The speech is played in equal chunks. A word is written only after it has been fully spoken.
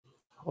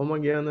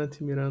Om Gyana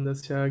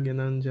Timirandasya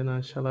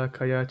Gyananjana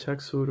Shalakaya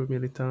Chakshuru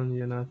Militan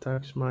Yena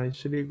Takshmai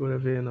Shri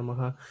Gurave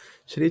Namaha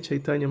Shri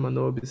Chaitanya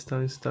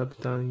Manobhistan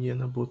Staptan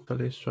Yena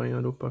Bhutale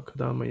Swayam Rupa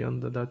Kadamayan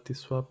Dadati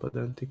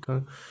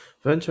Swapadantikam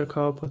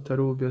Vanchakalpa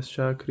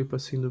Tarubhyascha Kripa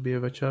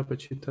Sindhubhyeva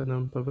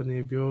Chapachitanam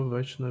Pavanebhyo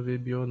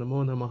Vaishnavebhyo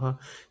Namo Namaha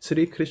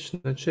Shri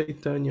Krishna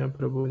Chaitanya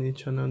Prabhu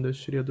Nityananda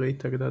Shri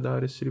Advaita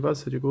Gadadara Shri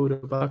Vasari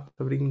Gaura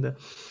Bhakta Vrinda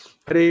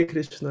Hare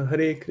Krishna,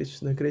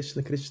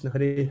 Krishna Krishna,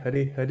 Hare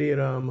Hare, Hare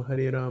Rama,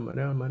 Rama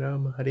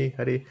Rama, Hare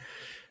Hare,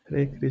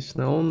 Hare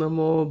Krishna. Om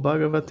Namo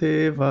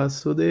Bhagavate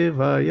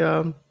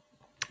Vasudevaya.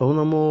 Om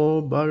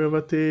Namo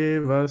Bhagavate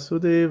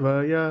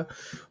Vasudevaya.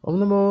 Om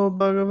Namo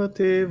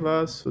Bhagavate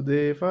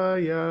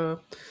Vasudevaya.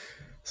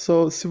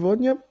 So,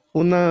 сегодня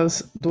у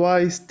нас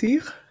два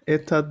стих,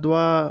 это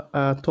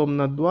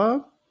том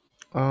 2,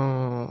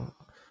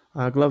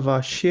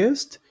 глава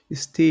 6,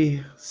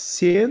 стих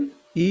 7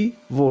 и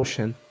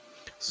 8.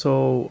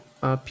 So,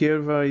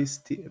 первый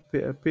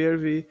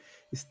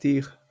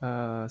стих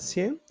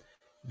 7.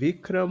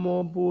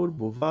 Vikramo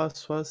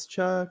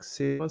Bhuvasvascha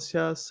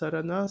Ksemasya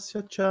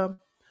Saranasya Cha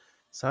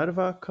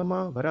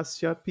Sarvakama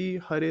Varasyapi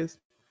Hares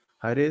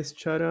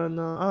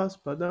Charana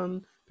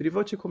Aspadan.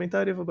 Переводчик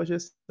комментариев об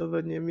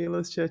божественной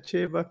милости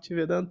Аче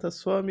Бхактивиданта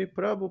Свами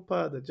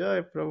Прабхупада.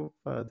 Джай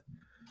Прабхупада.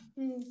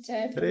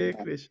 Харе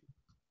Кришна.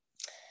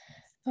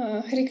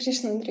 Харе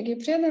Кришна, дорогие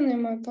преданные,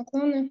 мои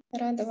поклоны.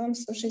 Рада вам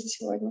служить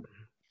сегодня.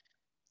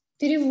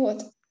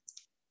 Перевод.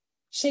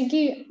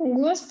 Шаги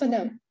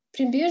Господа —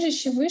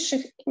 прибежище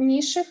высших,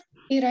 низших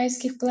и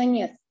райских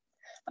планет,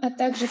 а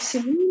также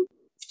всего,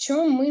 в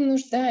чем мы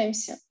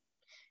нуждаемся.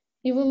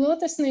 Его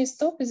лотосные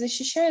стопы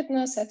защищают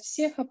нас от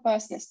всех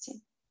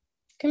опасностей.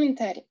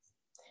 Комментарий.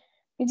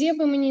 Где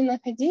бы мы ни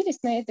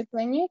находились на этой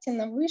планете,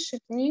 на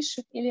высших,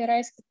 низших или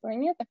райских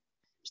планетах,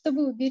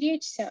 чтобы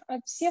уберечься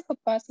от всех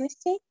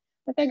опасностей,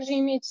 а также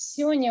иметь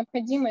все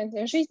необходимое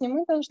для жизни,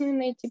 мы должны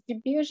найти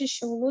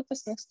прибежище у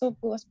лотосных стоп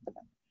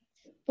Господа.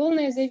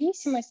 Полная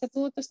зависимость от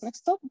лотосных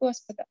стоп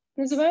Господа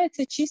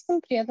называется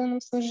чистым преданным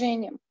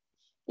служением.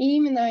 И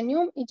именно о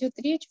нем идет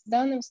речь в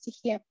данном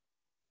стихе.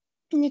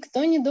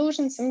 Никто не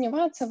должен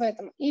сомневаться в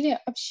этом или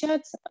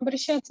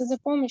обращаться за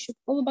помощью к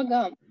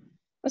полубогам,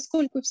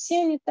 поскольку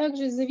все они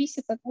также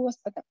зависят от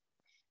Господа.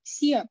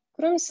 Все,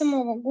 кроме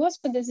самого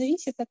Господа,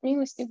 зависят от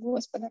милости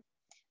Господа.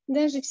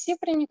 Даже все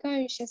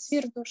проникающая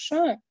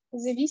сверхдуша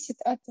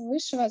зависит от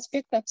высшего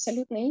аспекта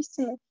абсолютной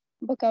истины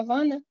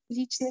Бхагавана,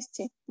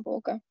 личности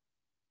Бога.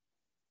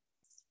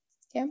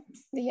 Yeah,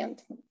 the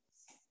end.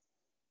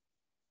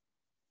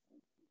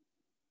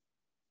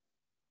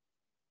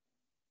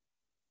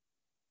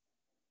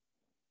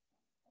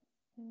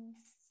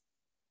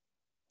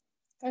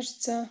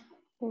 Кажется,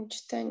 у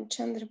Чайтаньи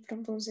Чандры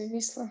Прабху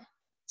зависла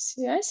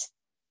связь.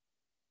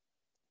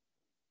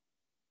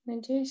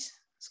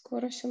 Надеюсь,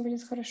 скоро все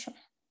будет хорошо.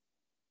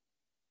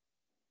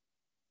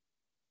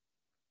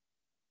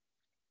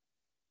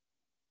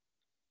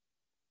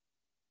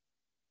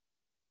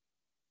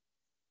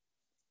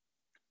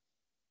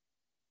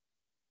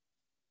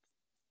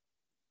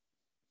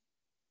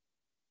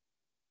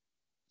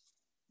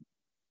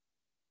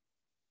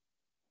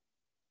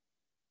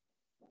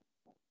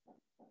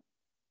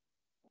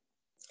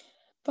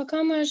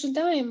 Пока мы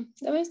ожидаем,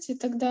 давайте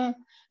тогда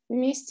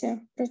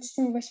вместе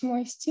прочтем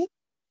 8 стих.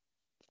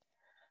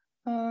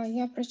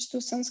 Я прочту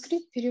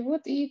санскрит,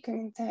 перевод и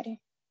комментарий.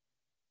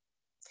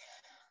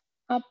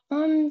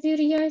 Апам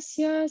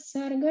вирьясья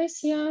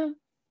саргасья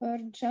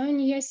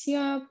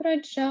парджаньясья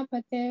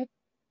праджапате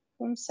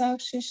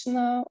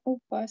пумсакшишна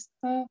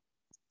упаста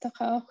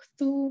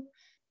тахахту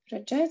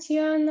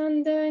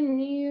праджатьянанда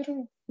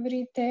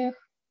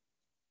нирвритех.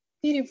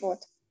 Перевод.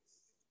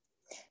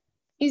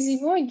 Из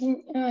его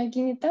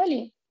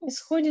гениталий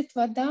исходит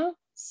вода,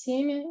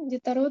 семя,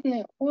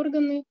 детородные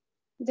органы,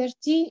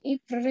 дожди и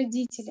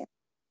прародители.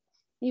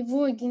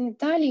 Его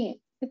гениталии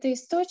 — это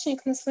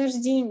источник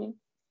наслаждений,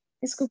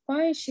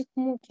 искупающих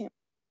муки,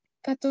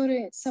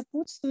 которые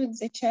сопутствуют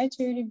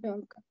зачатию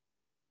ребенка.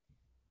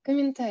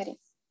 Комментарий.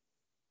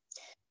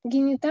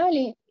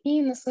 Гениталии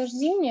и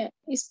наслаждение,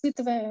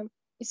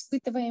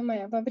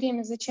 испытываемое во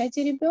время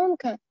зачатия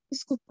ребенка,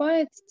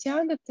 искупает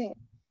тяготы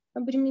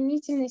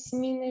обременительной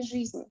семейной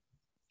жизни.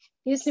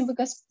 Если бы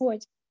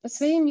Господь по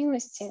своей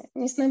милости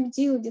не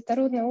снабдил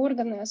детородные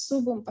органы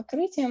особым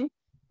покрытием,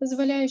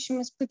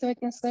 позволяющим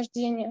испытывать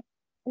наслаждение,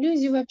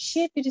 люди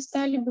вообще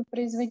перестали бы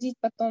производить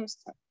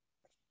потомство.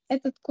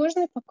 Этот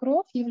кожный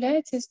покров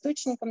является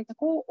источником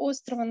такого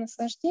острого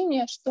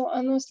наслаждения, что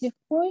оно с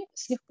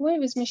лихвой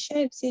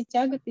возмещает все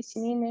тяготы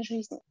семейной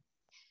жизни.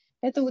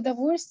 Это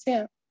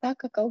удовольствие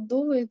так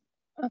околдовывает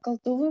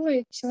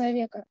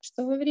человека,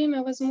 что во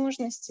время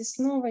возможности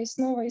снова и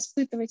снова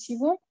испытывать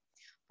его,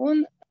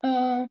 он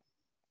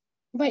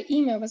во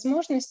имя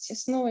возможности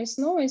снова и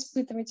снова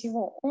испытывать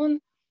его, он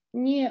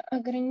не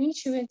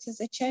ограничивается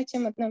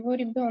зачатием одного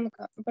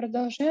ребенка, а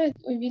продолжает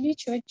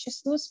увеличивать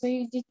число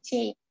своих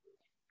детей.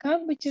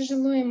 Как бы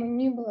тяжело ему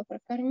ни было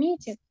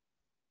прокормить их,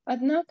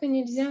 Однако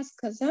нельзя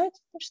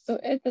сказать, что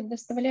эта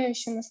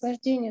доставляющая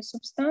наслаждение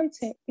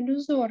субстанция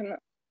иллюзорна,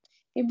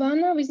 ибо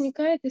она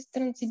возникает из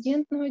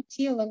трансцендентного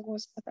тела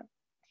Господа.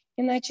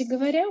 Иначе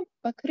говоря,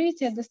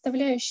 покрытие,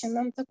 доставляющее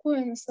нам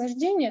такое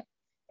наслаждение,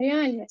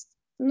 реальность,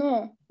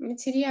 но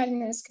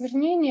материальное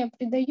осквернение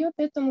придает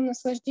этому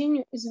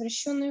наслаждению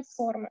извращенные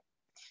формы.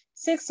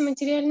 Секс в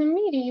материальном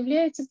мире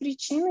является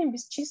причиной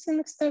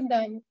бесчисленных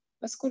страданий,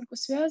 поскольку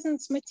связан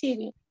с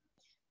материей.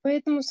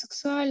 Поэтому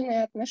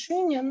сексуальные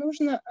отношения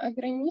нужно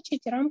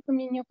ограничить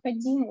рамками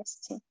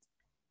необходимости.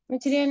 В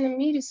материальном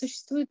мире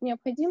существует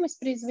необходимость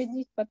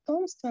производить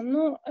потомство,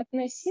 но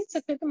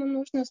относиться к этому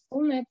нужно с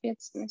полной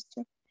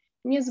ответственностью,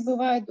 не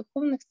забывая о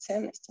духовных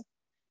ценностях.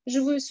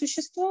 Живое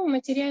существо в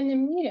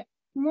материальном мире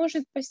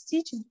может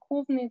постичь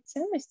духовные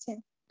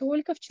ценности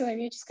только в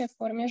человеческой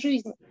форме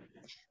жизни.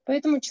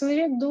 Поэтому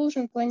человек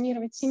должен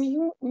планировать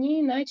семью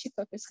не иначе,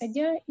 как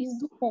исходя из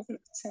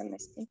духовных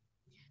ценностей.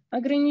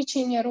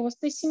 Ограничение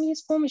роста семьи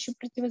с помощью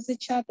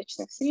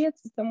противозачаточных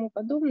средств и тому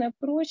подобное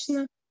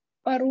порочно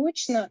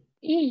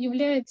и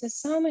является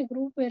самой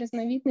грубой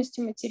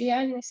разновидностью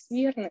материальной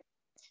скверны.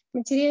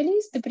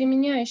 Материалисты,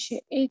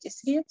 применяющие эти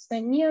средства,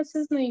 не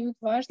осознают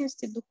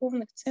важности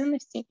духовных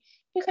ценностей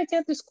и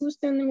хотят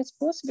искусственными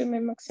способами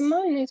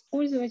максимально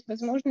использовать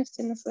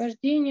возможности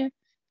наслаждения,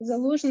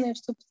 заложенные в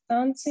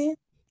субстанции,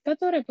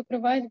 которая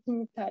покрывает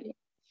гениталии.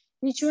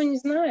 Ничего не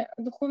зная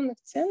о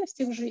духовных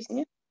ценностях в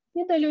жизни,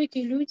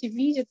 недалекие люди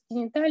видят в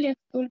гениталиях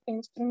только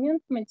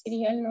инструмент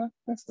материального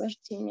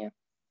наслаждения.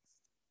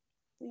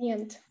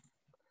 End.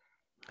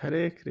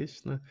 Hare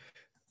Krishna.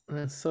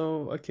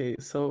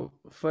 So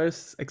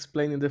first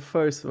explaining the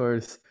first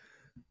verse.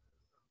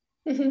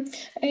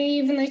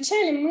 И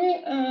вначале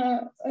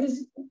мы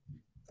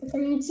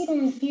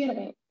прокомментируем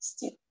первый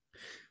стих.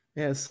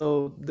 Yeah,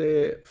 so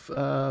the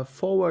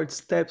forward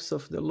steps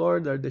of the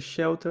Lord are the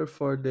shelter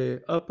for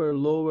the upper,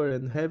 lower,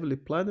 and heavenly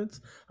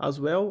planets, as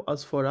well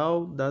as for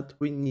all that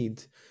we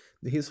need.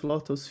 His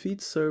lotus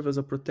feet serve as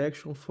a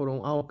protection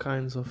from all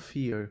kinds of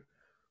fear.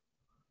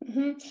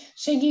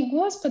 Шаги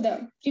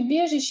Господа —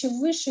 прибежище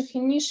высших и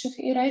низших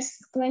и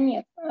райских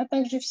планет, а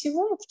также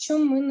всего, в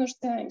чем мы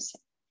нуждаемся.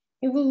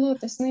 Его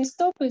лотосные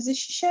стопы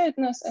защищают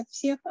нас от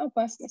всех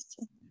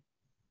опасностей.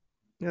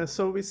 Yeah,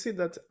 so we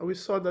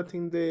saw that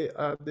in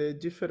the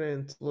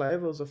different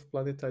levels of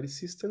planetary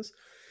systems,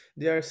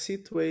 they are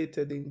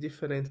situated in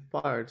different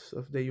parts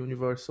of the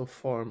universal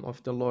form of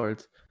the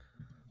Lord.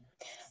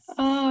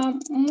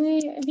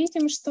 Мы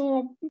видим,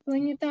 что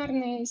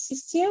планетарные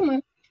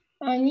системы,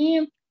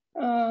 они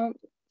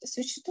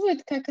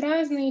существуют как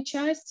разные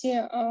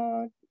части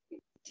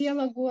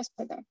тела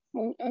Господа,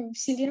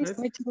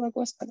 вселенского тела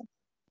Господа.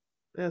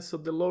 Yeah, so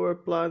the lower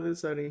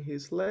planets are in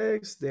his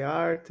legs, the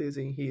earth is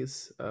in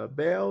his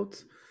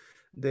belt,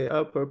 the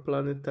upper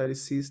planetary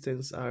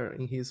systems are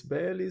in his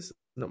bellies.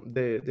 No,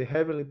 the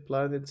heavenly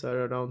planets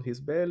are around his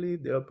belly,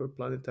 the upper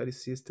planetary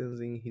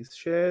systems in his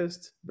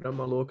chest,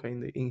 Brahmaloka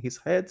in his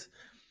head.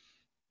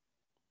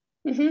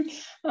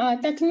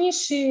 Так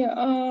низшие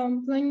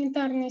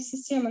планетарные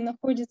системы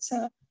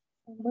находятся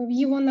в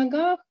его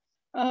ногах,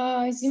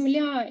 а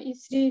Земля и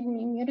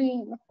средние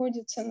миры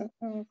находятся,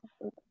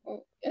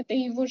 это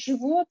его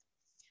живот,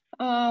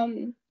 а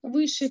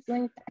высшие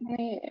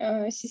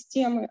планетарные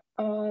системы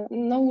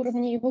на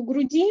уровне его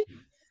груди,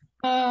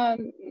 а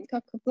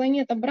как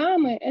планета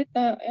Брамы —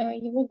 это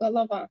его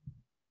голова.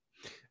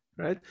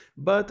 Right,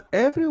 but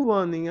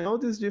everyone in all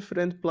these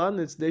different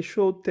planets, they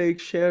should take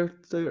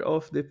shelter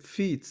of the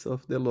feet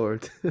of the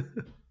Lord.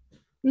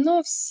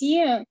 Но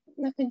все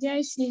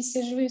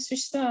находящиеся живые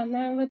существа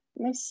на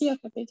всех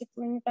вот этих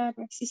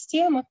планетарных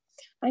системах,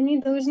 они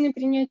должны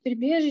принять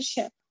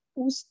прибежище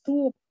у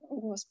стоп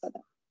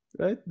Господа.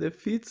 Right, the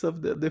feet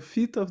of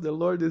the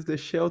Lord is the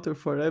shelter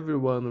for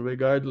everyone,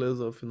 regardless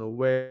of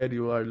where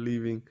you are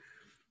living.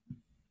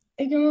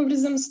 Таким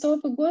образом,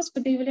 стопы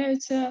Господа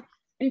являются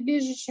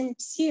прибежищем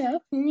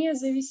всех,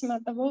 независимо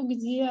от того,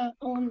 где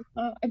он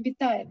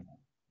обитает.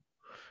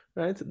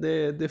 Right,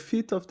 the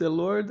feet of the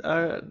Lord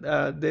are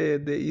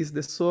is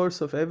the source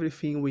of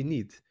everything we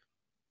need.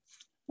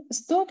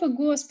 Стопы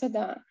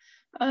Господа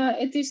 —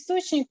 это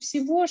источник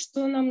всего,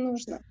 что нам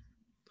нужно.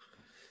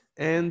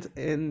 And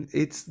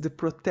it's the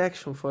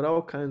protection for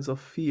all kinds of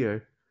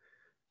fear.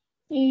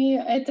 И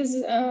это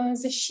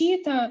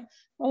защита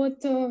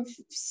от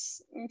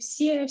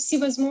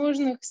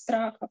всевозможных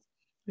страхов.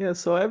 Yeah,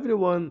 so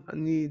everyone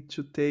need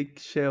to take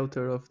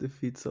shelter of the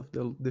feet of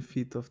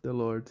the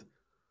Lord.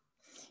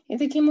 И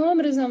таким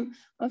образом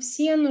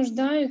все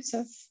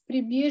нуждаются в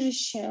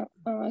прибежище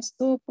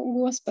стоп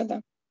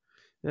Господа.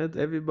 And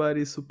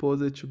everybody is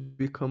supposed to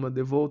become a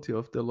devotee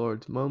of the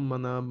Lord.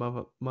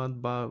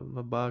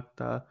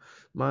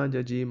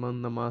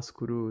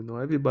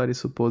 Everybody is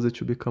supposed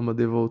to become a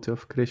devotee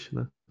of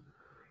Krishna.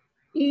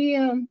 И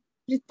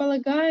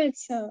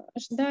предполагается,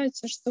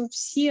 ожидается, что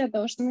все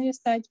должны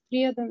стать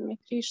преданными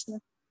Кришне.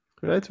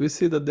 Right, we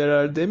see that there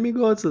are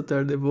demigods that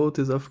are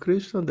devotees of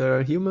Krishna, there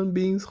are human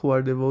beings who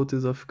are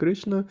devotees of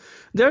Krishna,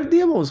 there are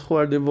demons who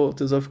are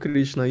devotees of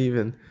Krishna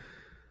even.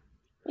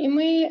 И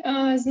мы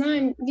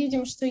знаем,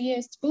 видим, что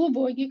есть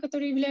полубоги,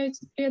 которые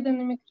являются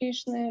преданными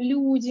Кришне,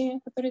 люди,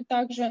 которые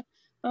также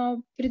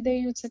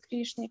предаются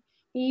Кришне,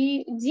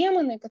 и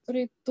демоны,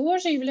 которые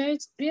тоже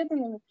являются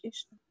преданными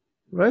Кришне.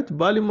 Right?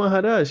 Bali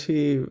Maharaj,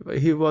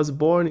 he was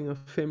born in a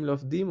family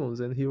of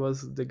demons and he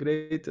was the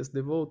greatest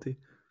devotee.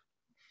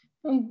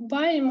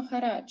 Бали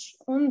Махарадж,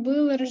 он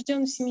был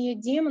рожден в семье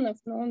демонов,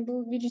 но он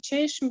был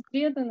величайшим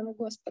преданным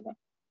Господа.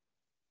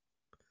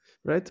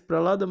 Right?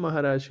 Prahlada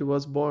Maharaj, he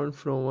was born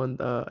from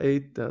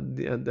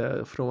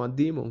from a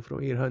demon, from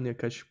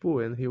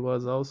Hiranyakashipu, and he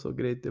was also a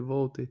great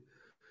devotee.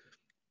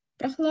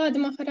 Прохлада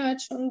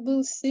Махарадж, он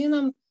был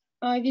сыном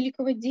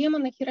великого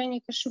демона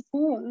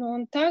Хираньякашипу, но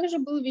он также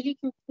был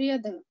великим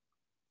преданным.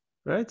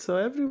 Right? So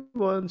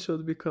everyone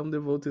should become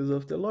devotees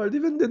of the Lord.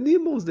 Even the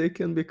demons, they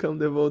can become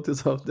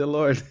devotees of the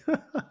Lord.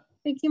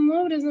 Таким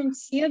образом,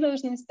 все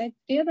должны стать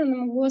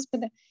преданными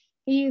Господа.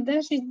 И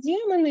даже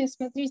демоны,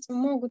 смотрите,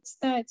 могут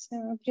стать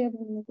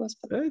преданными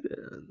Господа. Right?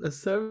 A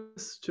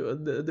service to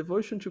the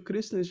devotion to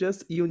Krishna is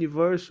just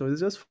universal.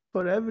 It's just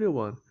for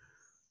everyone.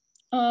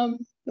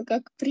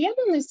 Как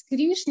преданность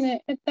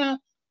Кришне — это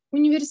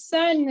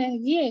универсальная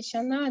вещь,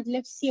 она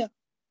для всех.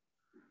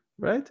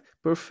 Right?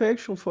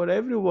 Perfection for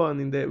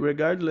everyone,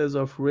 regardless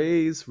of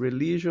race,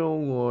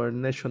 religion, or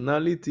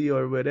nationality,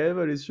 or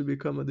whatever, is to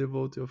become a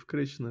devotee of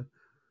Krishna.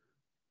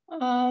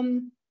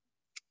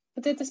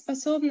 Вот эта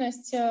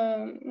способность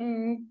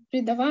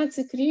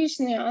предаваться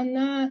Кришне,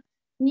 она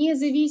не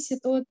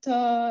зависит от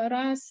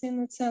расы,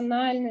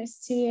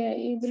 национальности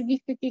и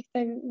других каких-то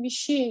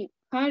вещей.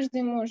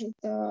 Каждый может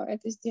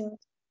это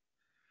сделать.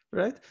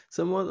 Right?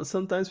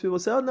 Sometimes people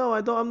say, "Oh no,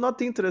 I'm not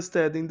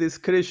interested in this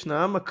Krishna.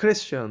 I'm a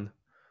Christian."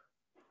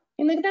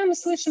 Иногда мы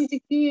слышим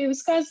такие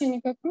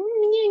высказывания, как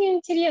 «мне не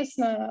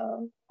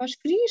интересно ваш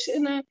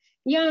Кришна,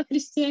 я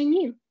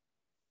христианин».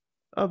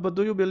 But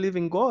do you believe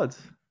in God?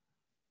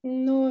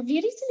 Но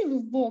верите ли вы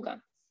в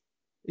Бога?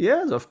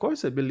 Yes, of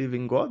course I believe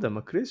in God. I'm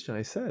a Christian,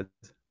 I said.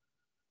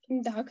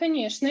 Да,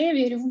 конечно, я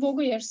верю в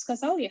Бога, я же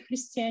сказал, я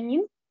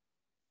христианин.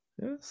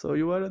 Yeah, so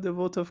you are a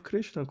devotee of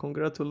Krishna.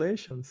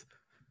 Congratulations.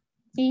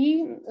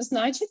 И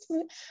значит,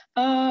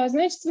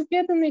 вы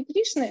преданные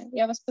Кришны,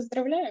 я вас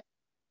поздравляю.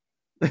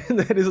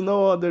 There is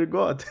no other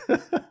God.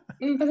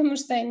 Потому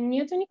что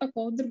нету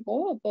никакого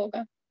другого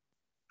Бога.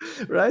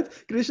 Right?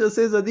 Krishna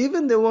says that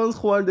even the ones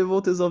who are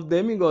devotees of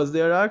demigods, they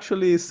are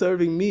actually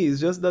serving me. It's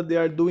just that they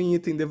are doing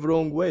it in the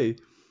wrong way.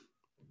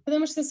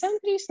 Потому что сам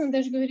Кришна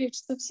даже говорит,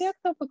 что все,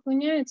 кто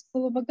поклоняется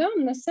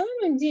полубогам, на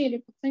самом деле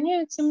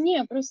поклоняются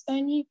мне, просто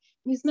они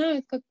не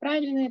знают, как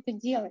правильно это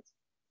делать.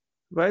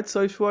 Right?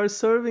 So if you are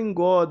serving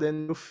God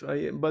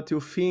but you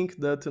think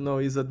that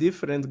is a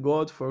different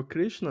God for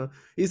Krishna,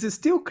 is it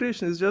still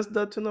Krishna? It's just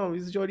that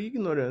it's your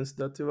ignorance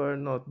that you are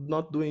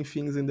not doing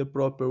things in the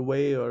proper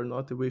way or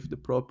not with the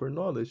proper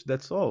knowledge.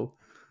 That's all.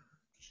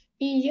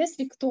 И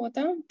если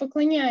кто-то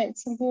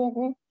поклоняется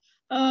Богу,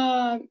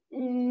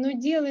 но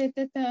делает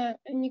это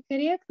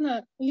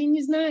некорректно или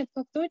не знает,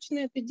 как точно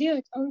это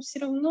делать, он все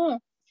равно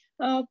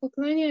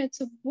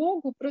поклоняется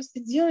Богу, просто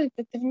делает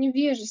это в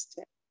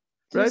невежестве.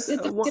 То Right? есть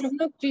это все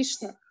равно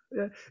Кришна.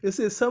 Yeah. You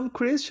see, some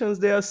Christians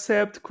they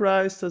accept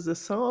Christ as the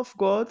Son of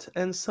God,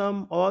 and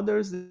some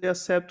others they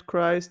accept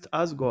Christ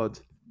as God.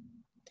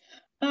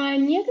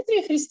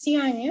 Некоторые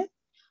христиане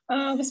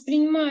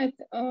воспринимают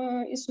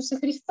Иисуса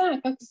Христа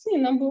как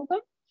Сына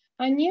Бога,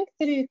 а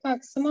некоторые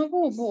как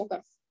самого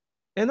Бога.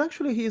 And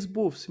actually, he is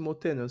both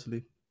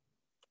simultaneously.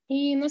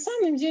 И на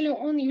самом деле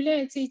он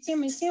является и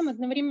тем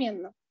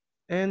одновременно.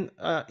 And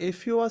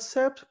if you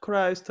accept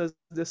Christ as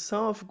the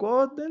Son of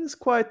God, then it's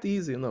quite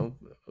easy.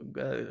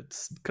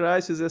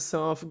 Christ is the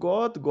Son of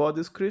God. God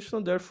is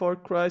Krishna. Therefore,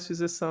 Christ is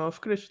the Son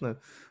of Krishna.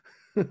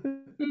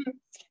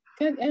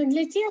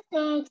 Для тех,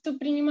 кто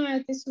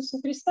принимает Иисуса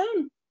Христа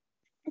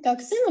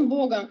как Сына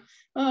Бога,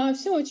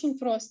 все очень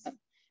просто.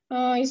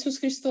 Иисус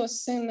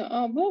Христос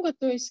Сын Бога,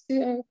 то есть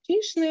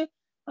Кришны,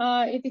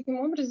 и таким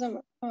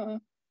образом, то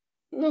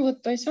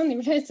есть Он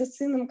является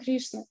Сыном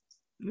Кришны.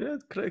 Yeah,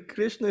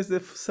 Krishna is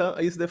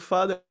the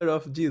father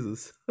of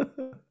Jesus.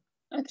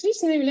 А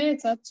Кришна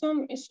является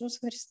Отцом Иисуса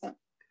Христа.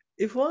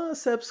 If one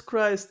accepts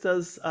Christ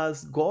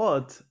as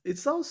God,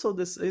 it's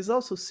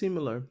also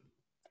similar.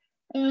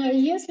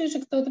 Если же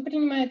кто-то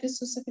принимает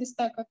Иисуса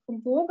Христа как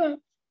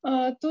Бога,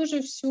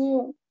 тоже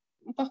все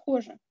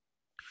похоже.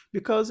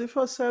 Because if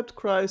you accept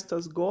Christ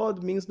as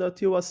God, means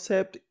that you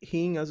accept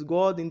Him as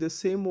God in the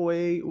same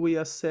way we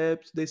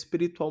accept the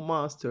spiritual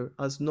master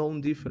as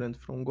non-different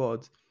from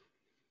God.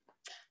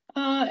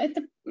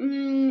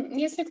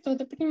 Если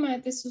кто-то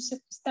принимает Иисуса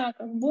Христа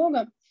как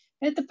Бога,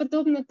 это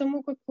подобно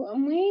тому, как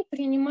мы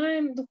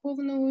принимаем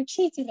духовного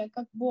учителя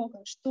как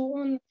Бога, что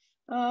он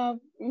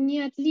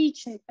не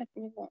отличен от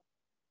него.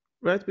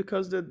 Right,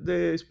 because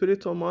the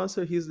spiritual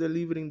master, he's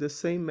delivering the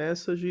same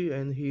message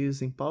and he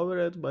is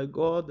empowered by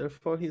God,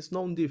 therefore he's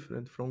no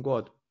different from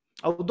God.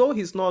 Although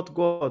he's not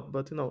God,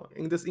 but in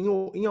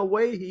a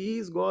way he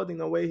is God,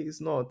 in a way he's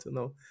not.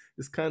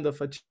 It's kind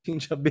of a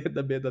chincha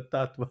beda beda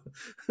tatva.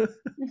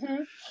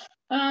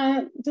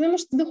 Потому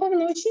что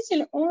духовный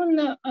учитель,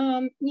 он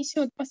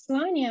несет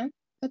послание,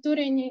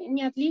 которое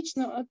не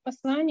отлично от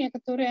послания,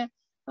 которое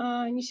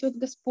несет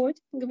Господь,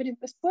 говорит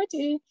Господь,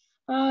 и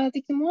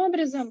таким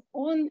образом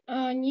он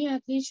не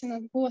отличен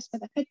от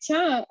Господа.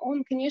 Хотя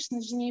он, конечно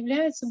же, не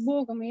является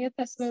Богом, и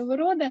это своего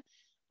рода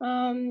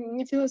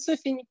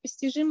философия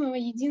непостижимого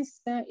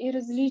единства и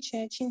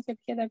различия чинтя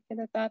пхеда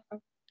пхедатата.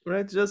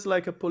 Right, just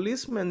like a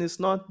policeman is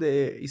not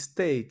the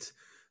state,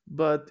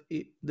 but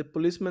the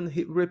policeman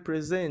he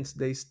represents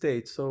the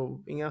state.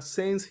 So in a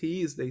sense,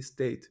 he is the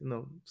state.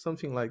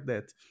 Something like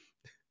that.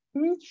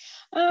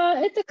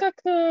 Это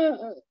как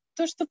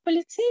то, что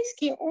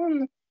полицейский,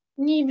 он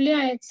не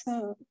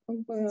является как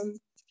бы,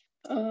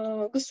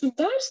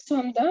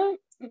 государством, да,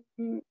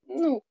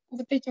 ну,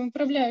 вот этим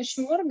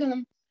управляющим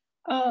органом,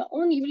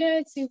 он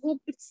является его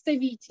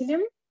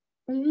представителем,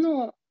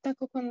 но так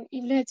как он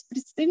является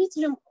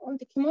представителем, он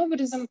таким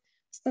образом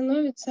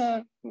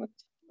становится вот,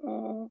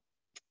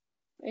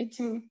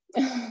 этим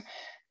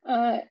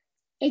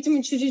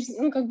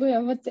учреждением, ну, как бы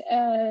вот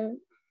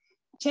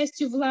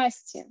частью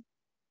власти.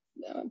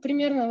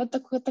 Примерно вот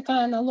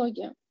такая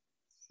аналогия.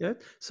 Yeah.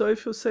 So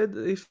if you said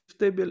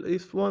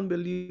if one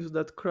believes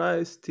that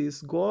Christ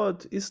is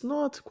God, it's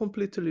not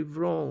completely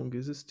wrong.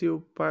 It's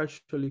still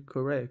partially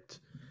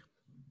correct.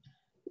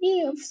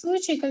 И в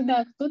случае,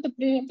 когда кто-то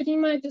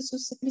принимает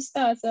Иисуса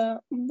Христа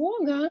за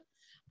Бога,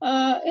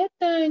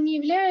 это не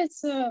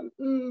является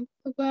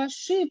как бы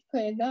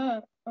ошибкой,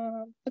 да,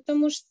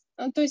 потому что,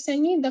 то есть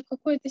они до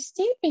какой-то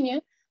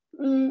степени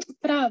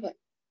правы.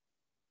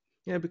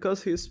 Yeah,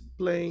 because he's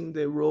playing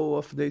the role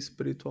of the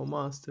spiritual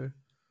master.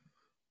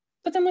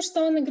 Потому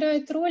что он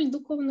играет роль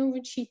духовного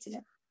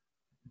учителя.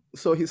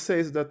 So he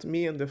says that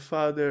me and the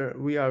Father,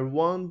 we are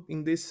one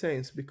in this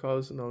sense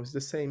because it's the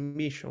same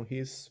mission.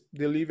 He's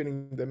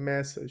delivering the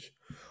message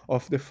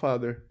of the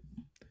Father.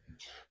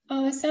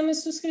 Сам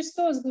Иисус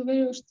Христос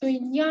говорил, что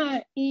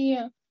я и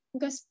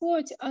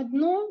Господь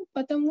одно,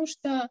 потому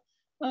что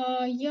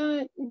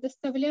я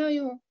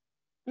доставляю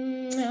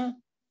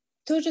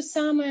то же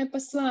самое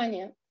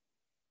послание.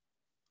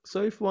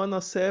 So if one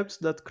accepts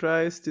that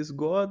Christ is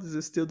God,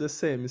 it's still the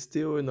same.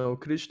 Still,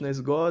 Krishna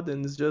is God,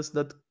 and it's just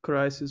that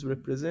Christ is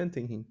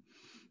representing him.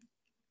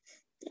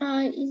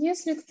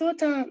 Если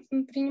кто-то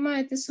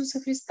принимает Иисуса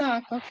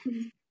Христа как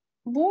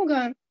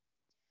Бога,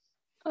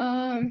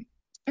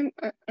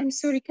 I'm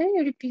sorry, can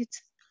you repeat?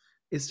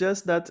 It's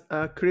just that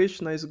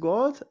Krishna is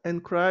God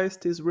and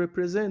Christ is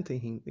representing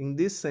him. In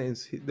this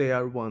sense, they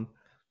are one.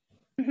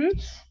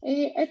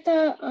 И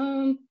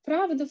это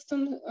правда в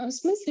том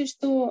смысле,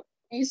 что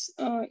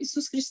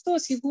Иисус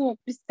Христос его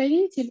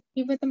представитель,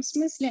 и в этом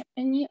смысле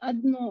они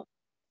одно.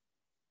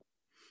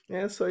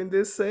 Yeah, so in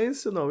this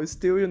sense,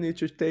 still you need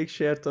to take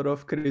shelter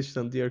of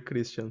Krishna, dear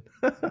Christian.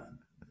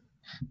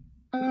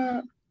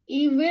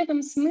 И в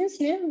этом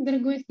смысле,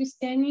 дорогой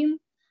христианин,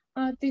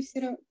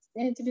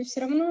 тебе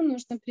все равно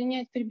нужно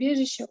принять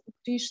прибежище у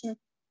Кришны.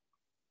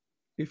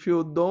 If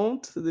you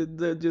don't,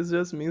 that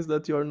just means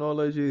that your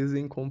knowledge is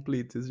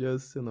incomplete. It's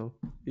just,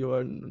 you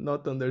are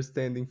not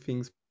understanding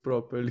things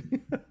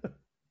properly.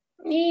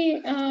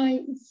 И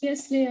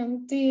если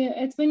ты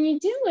этого не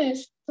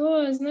делаешь,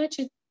 то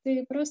значит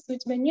у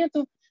тебя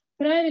нету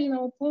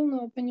правильного,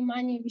 полного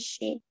понимания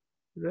вещей.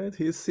 Right?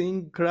 He's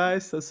seeing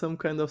Christ as some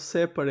kind of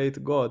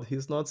separate God.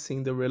 He's not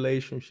seeing the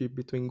relationship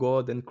between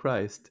God and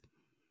Christ.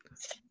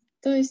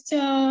 То есть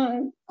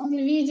он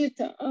видит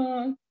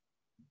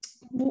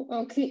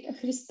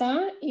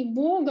Христа и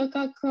Бога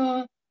как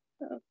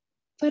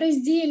по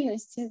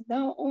раздельности,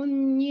 да,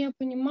 он не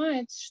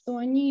понимает, что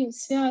они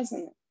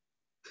связаны.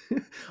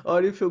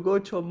 Or if you go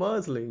to a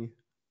Muslim.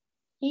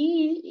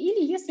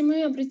 Или если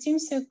мы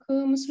обратимся к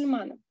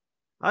мусульманам.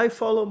 I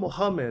follow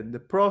Muhammad, the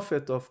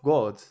prophet of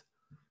God.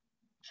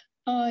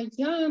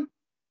 Я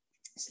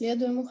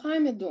следую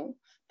Мухаммеду,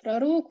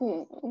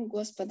 пророку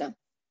Господа.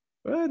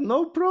 Right,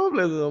 no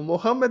problem.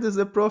 Muhammad is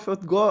the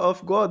prophet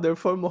of God,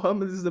 therefore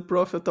Muhammad is the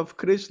prophet of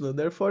Krishna.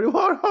 Therefore you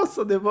are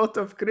also the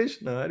devotee of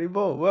Krishna.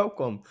 Haribol,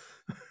 welcome.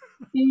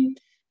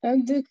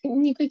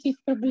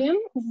 Никаких проблем.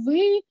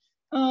 Вы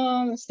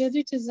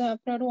следуете за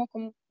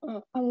пророком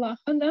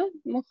Аллаха, да,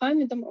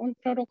 Мухаммедом, он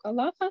пророк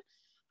Аллаха,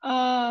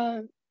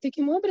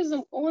 таким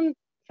образом он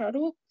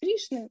пророк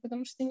Кришны,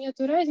 потому что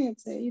нету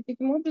разницы, и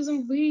таким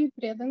образом вы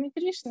преданы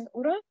Кришне.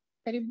 Ура,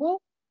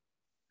 Харибол.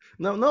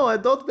 No, I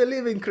don't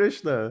believe in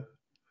Krishna.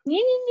 Не,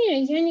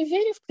 я не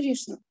верю в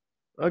Кришну.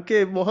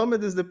 Okay,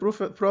 Muhammad is the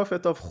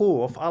prophet of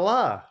who? Of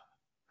Allah.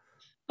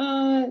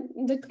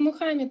 Так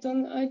Мухаммед,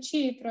 он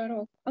чей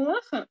пророк?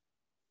 Аллаха?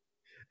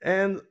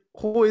 And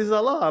who is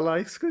Allah? Allah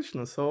is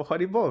Krishna, so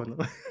Haribol.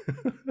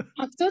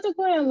 А кто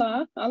такой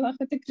Аллах? Аллах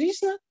это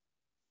Кришна?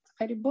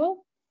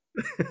 Харибол?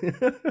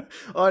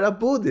 Or a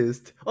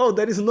Buddhist. Oh,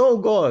 there is no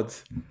God.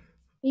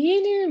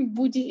 Или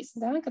буддист,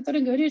 да,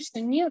 который говорит, что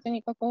нет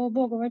никакого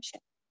Бога вообще.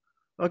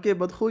 Okay,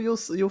 but who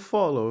you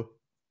follow?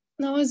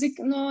 Но за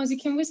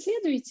кем вы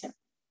следуете?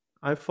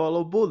 I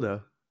follow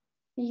Buddha.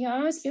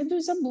 Я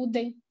следую за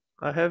Буддой.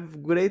 I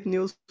have great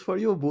news for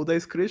you. Buddha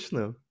is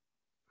Krishna.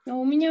 А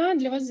у меня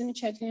для вас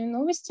замечательные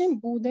новости.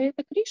 Будда —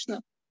 это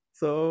Кришна.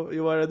 So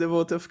you are a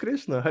devotee of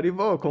Krishna.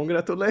 Haribol,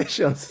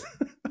 congratulations.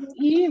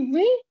 И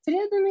вы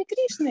преданы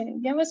Кришне.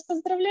 Я вас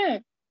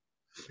поздравляю.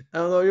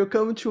 And you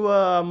come to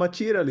a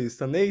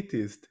materialist, an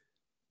atheist.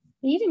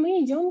 Или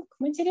мы идем к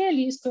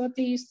материалисту,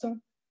 атеисту.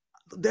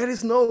 There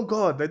is no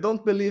God. I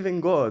don't believe in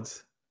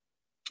gods.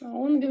 А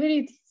он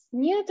говорит,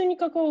 нету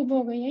никакого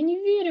Бога, я не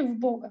верю в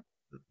Бога.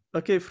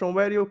 Okay, from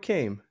where you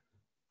came?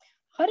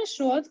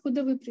 Хорошо,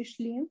 откуда вы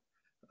пришли?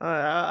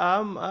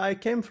 I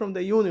came from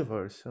the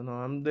universe.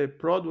 I'm the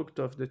product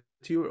of the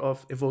theory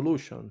of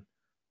evolution.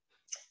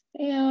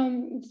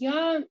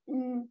 Я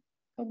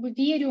как бы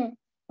верю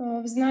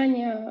в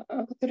знания,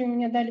 которые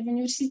мне дали в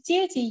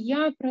университете.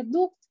 Я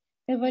продукт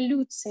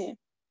эволюции.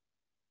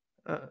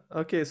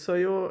 Okay, so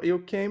you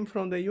came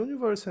from the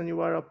universe and you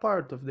are a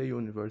part of the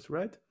universe,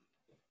 right?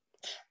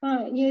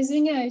 Я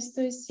извиняюсь,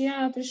 то есть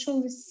я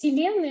пришел из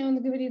Вселенной,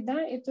 он говорит,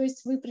 да, и то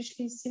есть вы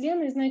пришли из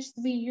Вселенной, значит,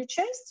 вы ее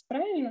часть,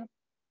 правильно?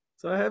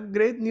 So I have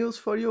great news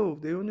for you.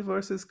 The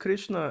universe is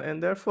Krishna,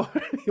 and therefore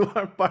you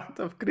are part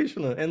of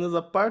Krishna. And as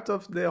a part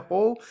of the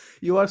whole,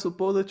 you are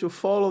supposed to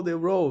follow the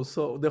role,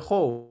 so the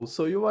whole.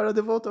 So you are a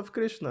devotee of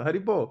Krishna.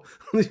 Haribo.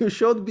 You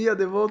should be a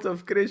devotee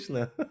of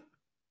Krishna.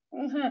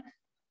 Ага,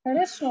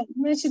 хорошо,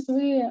 значит,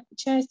 вы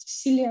часть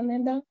Вселенной,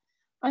 да?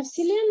 А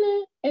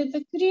Вселенная —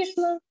 это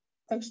Кришна.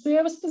 Так что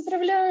я вас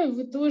поздравляю,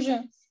 вы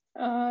тоже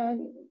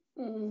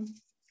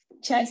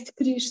часть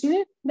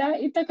Кришны, да?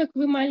 И так как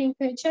вы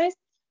маленькая часть,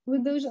 вы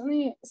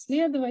должны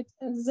следовать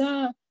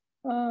за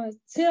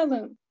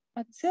целым.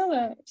 А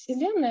целая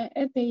Вселенная —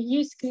 это и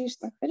есть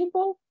Кришна.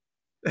 Харибол.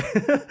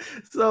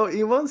 So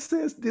in one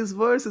sense, this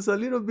verse is a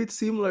little bit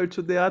similar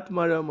to the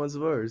Atmarama's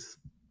verse.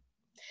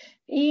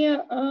 И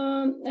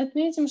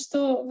отметим,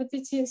 что вот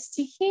эти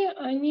стихи,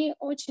 они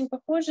очень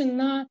похожи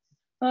на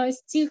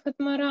стих от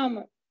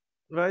Марама.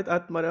 Right?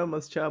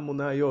 Atmarama's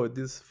Chamunayo,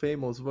 this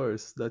famous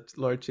verse that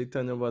Lord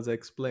Chaitanya was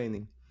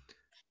explaining.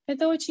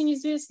 Это очень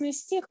известный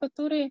стих,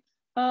 который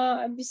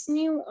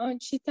объяснил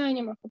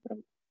Чайтанья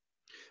Махапрабху.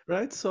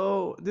 Right?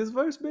 So this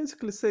verse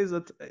basically says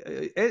that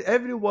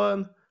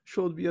everyone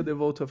should be a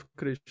devotee of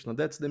Krishna.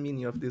 That's the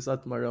meaning of this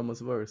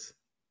Atmarama's verse.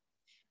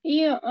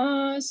 И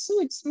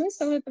суть,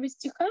 смысл этого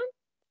стиха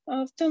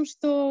в том,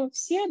 что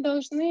все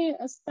должны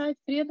стать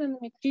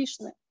преданными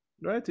Кришне.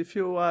 Right? If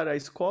you are a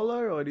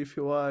scholar, or if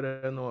you are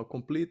a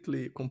complete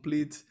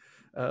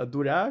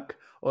durak,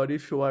 or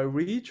if you are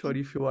rich, or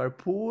if you are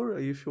poor, or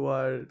if you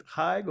are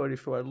high, or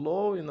if you are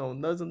low,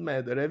 doesn't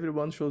matter.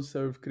 Everyone should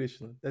serve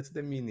Krishna. That's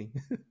the meaning.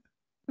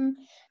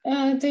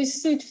 То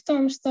есть суть в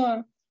том,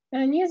 что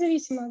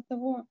независимо от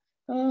того,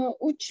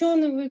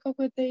 ученый вы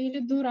какой-то или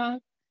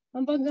дурак,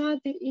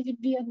 богатый или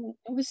бедный,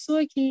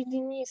 высокий или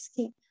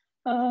низкий,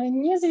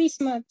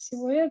 независимо от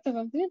всего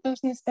этого, вы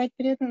должны стать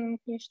преданным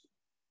Кришне.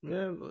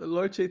 Yeah,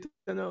 Lord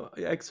Chaitanya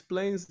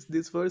explains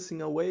this verse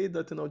in a way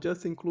that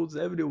just includes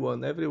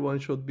everyone. Everyone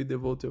should be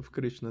devotee of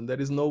Krishna.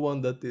 There is no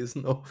one that is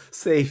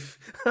safe.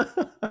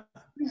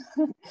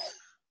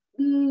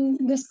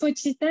 Господь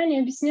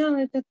Чайтанья объяснял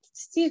этот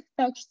стих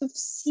так, что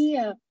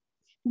все,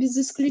 без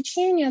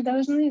исключения,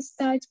 должны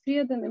стать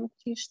преданным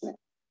Кришне.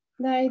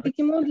 Да, и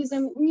таким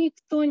образом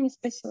никто не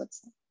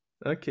спасется.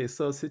 Okay,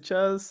 so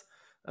сейчас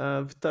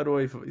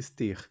второй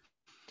стих.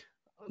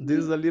 This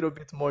is a little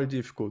bit more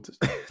difficult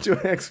to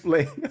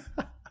explain.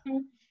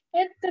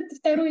 Этот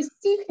второй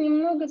стих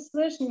немного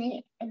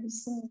сложнее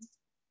объяснить.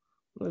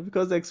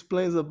 Because it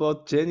explains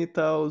about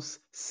genitals,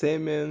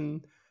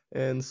 semen,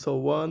 and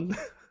so on.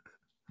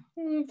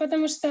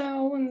 Потому что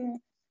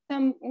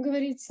там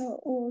говорится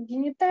о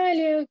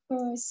гениталиях,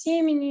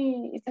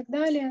 семени и так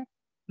далее.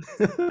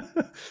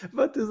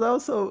 But it's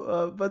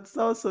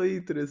also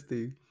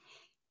interesting.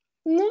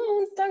 Но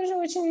он также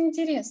очень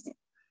интересный.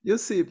 You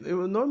see,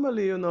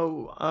 normally, as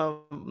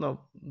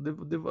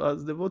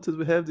devotees,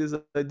 we have this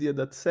idea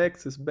that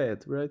sex is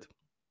bad, right?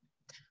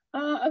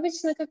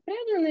 Обычно, как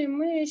преданные,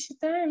 мы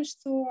считаем,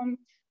 что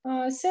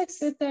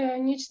секс — это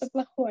нечто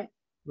плохое.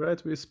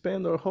 Right, we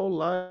spend our whole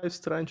lives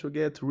trying to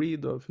get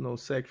rid of,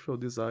 sexual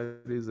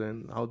desires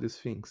and all these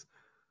things.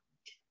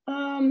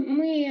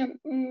 Мы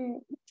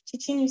в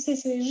течение всей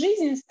своей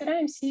жизни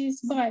стараемся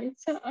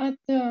избавиться от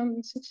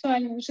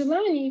сексуальных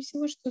желаний и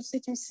всего, что с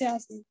этим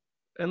связано.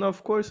 And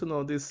of course,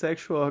 these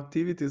sexual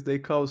activities, they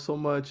cause so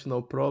much,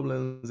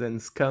 problems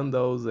and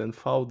scandals and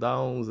fall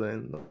downs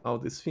and all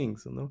these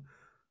things,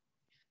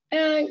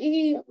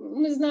 И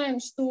мы знаем,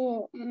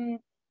 что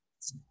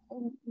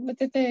вот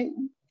эта,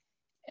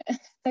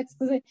 так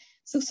сказать,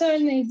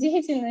 сексуальная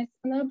деятельность,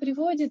 она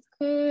приводит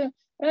к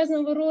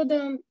разного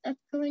рода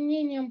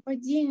отклонениям,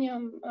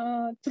 падениям,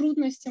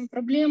 трудностям,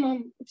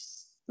 проблемам,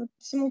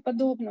 всему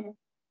подобному.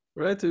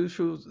 Right, you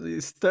should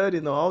study,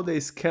 all the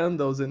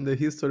scandals in the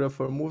history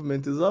of our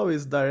movement is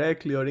always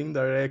directly or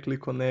indirectly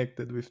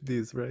connected with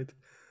this, right?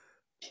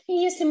 И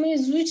если мы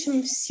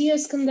изучим все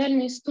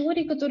скандальные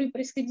истории, которые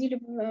происходили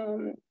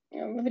во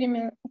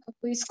время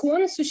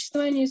ИСККОН,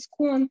 существования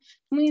ИСККОН,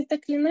 мы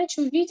так или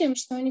иначе увидим,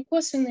 что они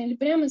косвенно или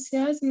прямо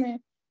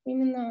связаны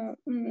именно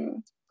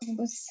как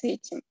бы с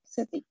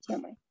этой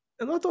темой.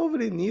 And not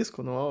only in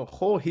ISKCON, no,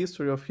 whole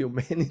history of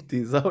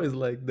humanity is always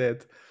like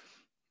that.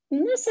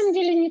 На самом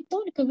деле не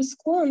только в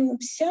ИСККОН,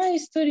 вся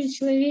история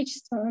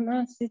человечества,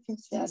 она с этим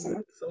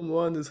связана.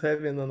 Someone is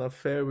having an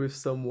affair with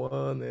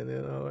someone, and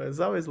it's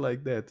always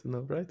like that,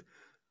 right?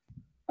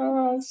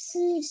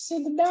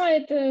 Всегда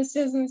это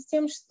связано с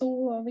тем,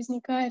 что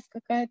возникает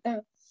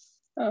какая-то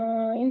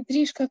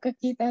интрижка,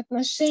 какие-то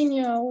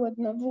отношения у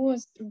одного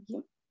с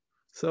другим.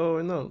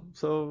 So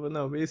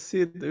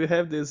we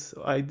have this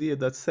idea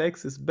that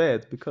sex is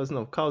bad because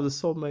causes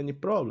so many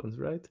problems,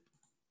 right?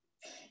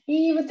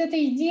 И вот эта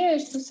идея,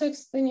 что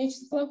секс это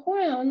нечто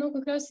плохое, оно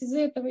как раз из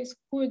этого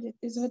исходит,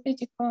 из вот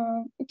этих,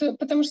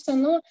 потому что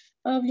оно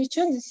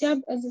влечет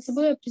за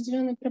собой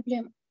определенные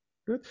проблемы.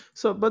 Good.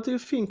 So, but do you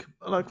think,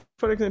 like,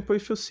 for example,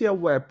 if you see a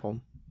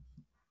weapon,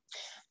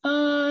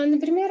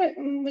 Например,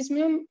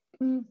 возьмем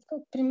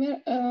как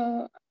пример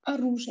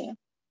оружие.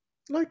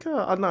 like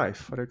a knife,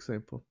 for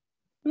example,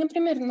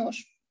 Например,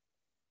 нож.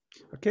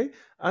 okay,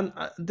 and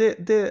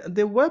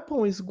the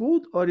weapon is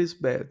good or is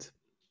bad?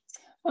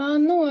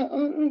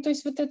 Ну, то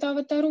есть вот это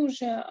вот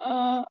оружие,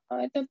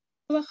 это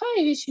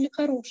плохая вещь или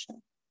хорошая?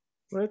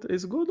 Right?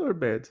 Is good or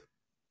bad?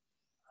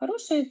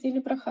 Хорошая это или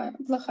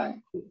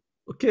плохая?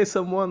 Okay,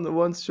 someone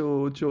wants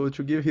to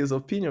give his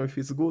opinion if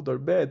it's good or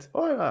bad,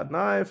 or a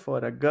knife,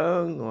 or a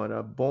gun, or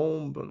a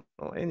bomb,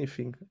 or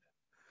anything.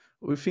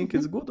 We think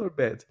it's good or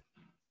bad.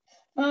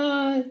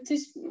 То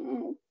есть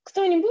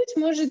кто-нибудь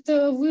может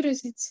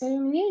выразить свое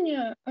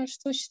мнение,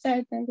 что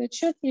считает на этот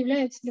счет,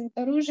 является ли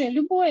это оружие.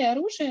 Любое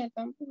оружие,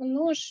 там,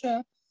 нож,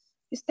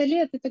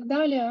 пистолет и так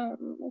далее,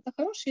 это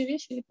хорошая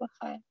вещь или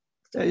плохая?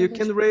 Yeah, you Кто-нибудь.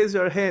 can raise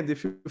your hand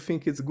if you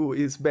think it's good,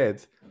 it's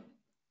bad.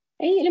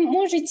 Или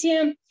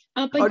можете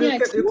Or you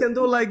поднять can you руку. can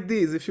do like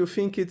this if you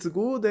think it's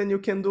good, and you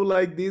can do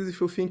like this if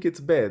you think it's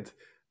bad.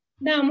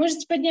 Да,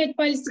 можете поднять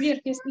палец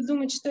вверх, если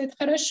думаете, что это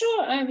хорошо,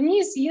 а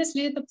вниз,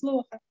 если это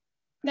плохо.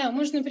 Да,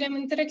 можно прямо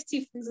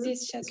интерактив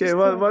здесь сейчас Okay,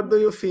 устроить. what do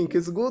you think?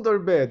 Is good or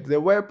bad?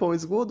 The weapon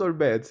is good or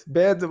bad?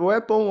 Bad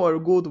weapon or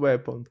good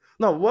weapon?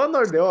 No, one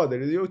or the other.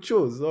 You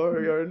choose, or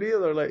your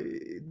leader like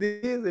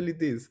this or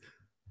this.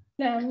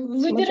 Да,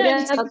 Смотря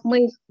выбирайте. как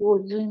мы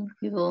используем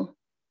его.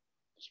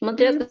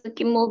 Смотря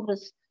каким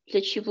образом,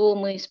 для чего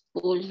мы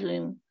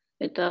используем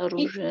это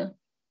оружие.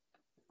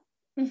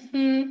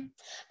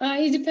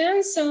 It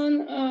depends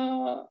on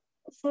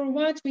for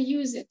what we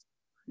use it.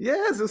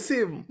 Yes, you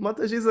see,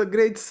 Mataji is a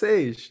great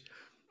sage.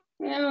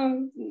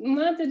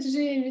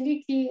 Матаджи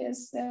великий,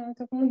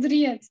 как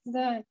мудрец,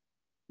 да.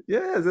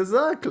 Yes,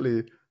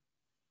 exactly.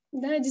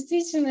 Да,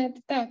 действительно,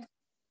 это так.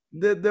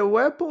 The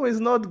weapon is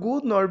not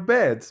good nor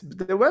bad.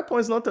 The weapon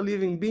is not a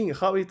living being.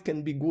 How it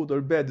can be good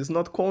or bad? It's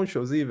not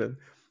conscious even.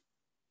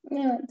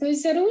 То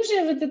есть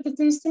оружие, вот этот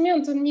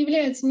инструмент, он не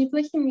является ни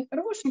плохим, ни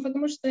хорошим,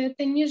 потому что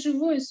это не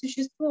живое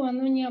существо,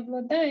 оно не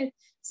обладает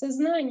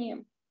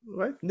сознанием.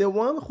 Right? The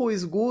one who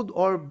is good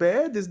or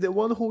bad is the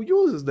one who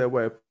uses the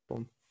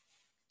weapon.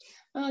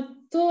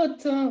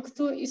 Тот,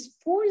 кто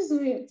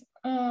использует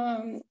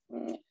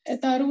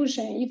это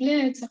оружие,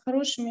 является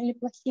хорошим или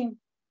плохим.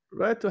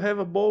 Right? To have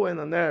a bow and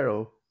an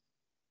arrow.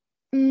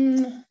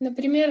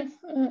 Например,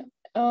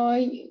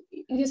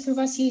 если у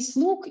вас есть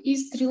лук и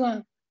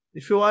стрела.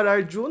 If you are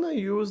Arjuna,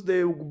 use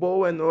the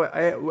bow and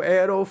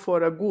arrow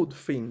for a good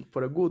thing,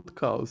 for a good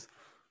cause.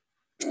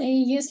 И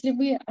если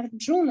вы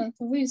Арджуна,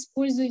 то вы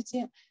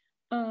используете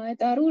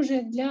это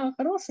оружие для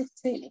хороших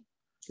целей.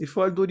 If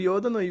you are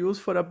Duryodhana, use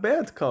for a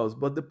bad cause.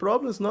 But the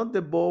problem is not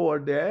the bow or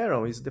the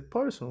arrow, it's the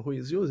person who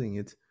is using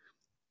it.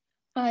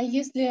 А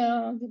если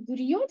вы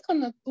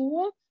Дурьёдхана,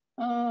 то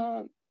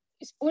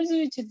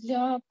используете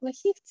для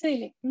плохих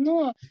целей.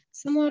 Но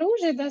само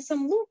оружие, да,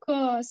 сам лук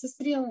со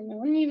стрелами,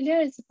 он не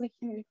является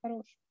плохим или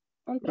хорошим.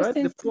 Он Right?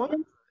 просто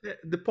инструмент.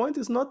 The point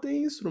is not the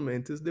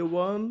instrument, it's the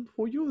one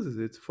who uses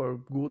it for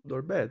good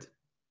or bad.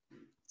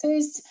 То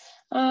есть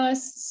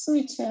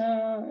суть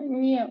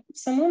не в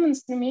самом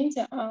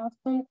инструменте, а в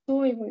том,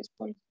 кто его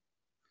использует.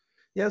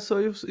 Yeah, so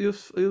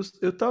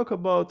you talk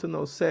about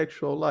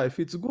sexual life.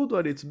 It's good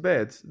or it's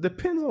bad.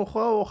 Depends on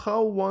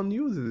how one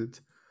uses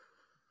it.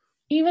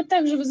 И вот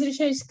также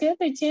возвращаясь к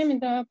этой теме,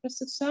 да, про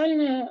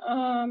сексуальные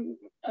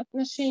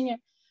отношения,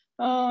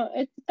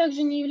 это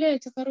также не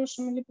является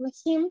хорошим или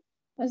плохим,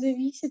 а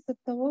зависит от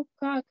того,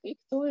 как и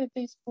кто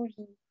это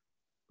использует.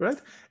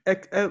 Right?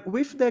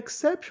 With the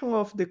exception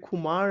of the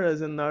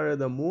Kumaras and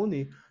Narada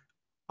Muni,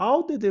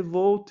 all the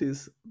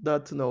devotees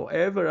that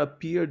ever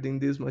appeared in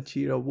this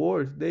material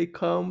world, they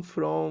come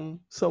from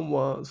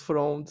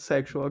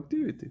sexual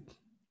activity.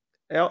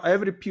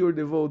 Every pure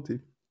devotee.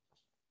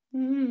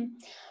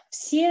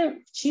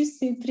 Все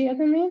чистые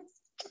преданные,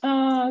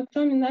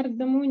 кроме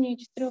Нарада Муни и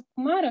 4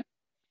 Кумаров,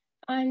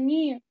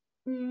 они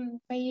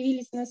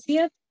появились на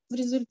свет в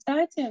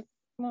результате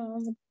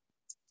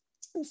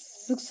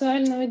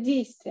сексуального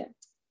действия.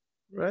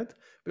 Right?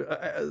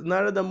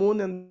 Narada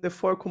Muni and the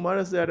 4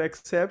 Kumaras, they are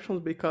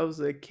exceptions because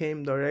they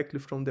came directly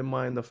from the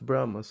mind of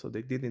Brahma, so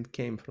they didn't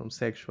came from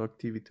sexual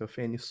activity of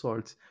any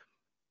sort.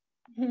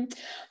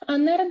 А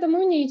Нарада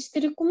Муни и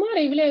 4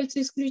 Кумара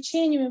являются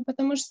исключениями,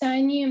 потому что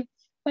они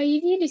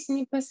появились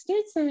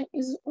непосредственно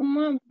из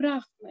ума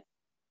Брахмы.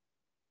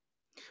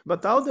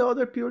 But all the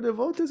other pure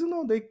devotees,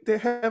 they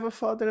have a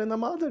father and a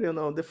mother,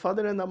 The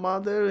father and the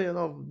mother,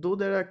 do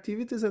their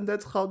activities, and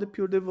that's how the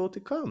pure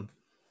devotee come.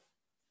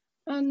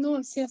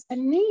 Но все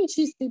остальные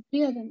чистые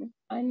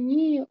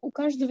преданные, у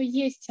каждого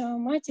есть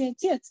мать и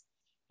отец.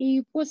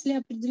 И после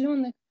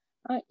определенных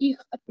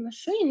их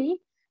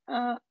отношений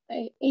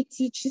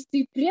эти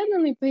чистые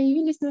преданные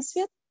появились на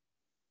свет.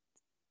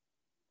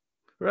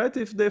 Right?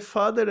 If the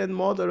father and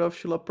mother of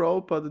Srila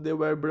Prabhupada, they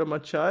were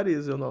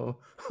brahmacharis,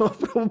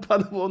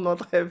 Prabhupada will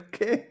not have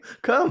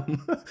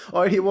come.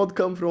 Or he won't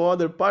come from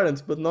other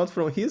parents, but not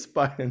from his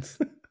parents.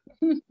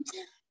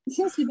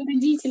 Если бы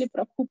родители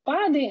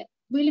Прабхупады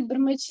были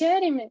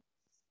брахмачарями,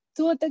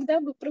 то тогда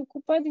бы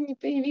Прабхупада не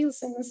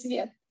появился на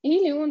свет.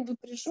 Или он бы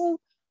пришел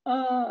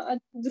от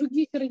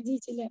других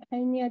родителей, а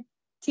не от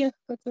тех,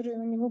 которые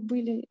у него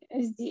были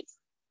здесь.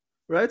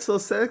 Right? So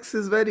sex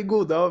is very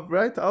good,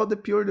 right? All the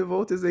pure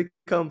devotees, they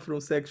come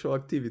from sexual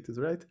activities,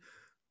 right?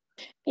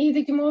 И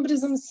таким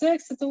образом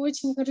секс — это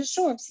очень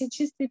хорошо. Все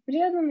чистые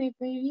преданные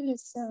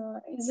появились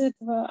из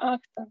этого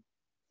акта.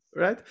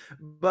 Right?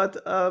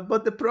 But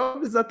the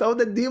problem is that all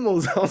the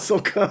demons also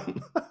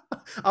come.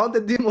 All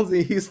the demons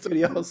in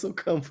history also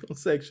come from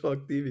sexual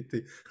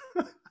activity.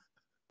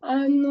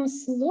 Но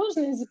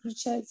сложность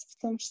заключается в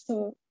том,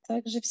 что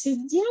также все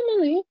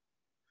демоны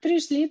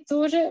пришли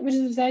тоже в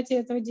результате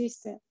этого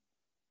действия.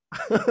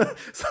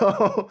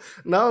 So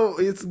now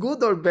it's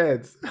good or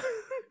bad?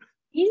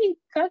 Или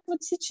как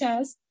вот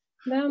сейчас,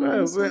 да,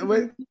 мы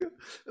смотрим.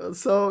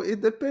 So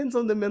it depends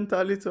on the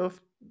mentality of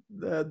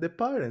the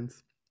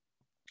parents.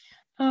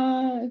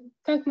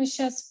 Как мы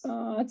сейчас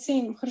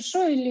оценим,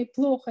 хорошо или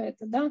плохо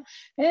это, да?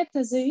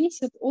 Это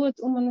зависит от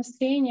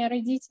умонастроения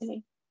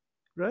родителей.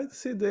 Right?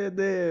 See,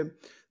 the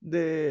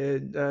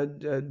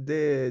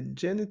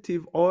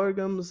genitive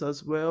organs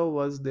as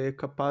well as the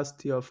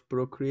capacity of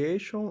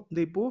procreation,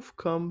 they both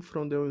come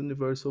from the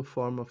universal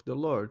form of the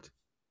Lord.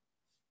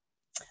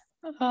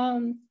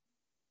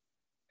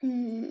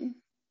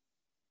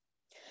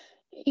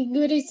 И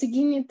говорится,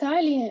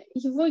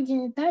 его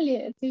гениталии —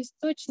 это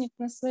источник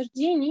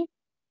наслаждений.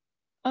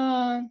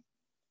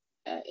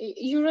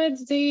 You read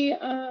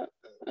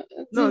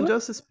No,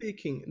 just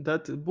speaking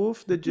that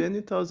both the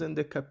genitals and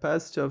the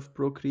capacity of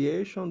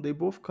procreation, they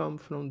both come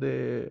from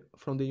the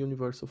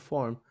universal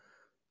form.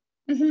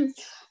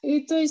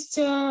 И то есть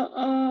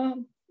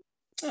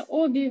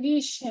обе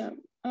вещи,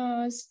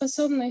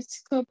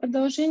 способность к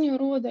продолжению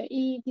рода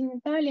и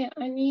гениталии,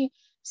 они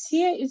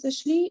все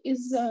изошли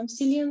из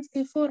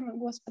вселенской формы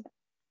Господа.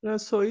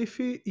 So if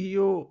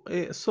you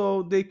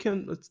so they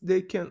can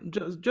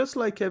just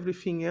like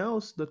everything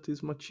else that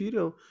is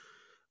material,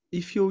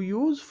 if you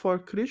use for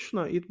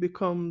Krishna, it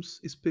becomes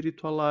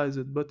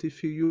spiritualized. But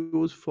if you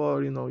use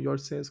for your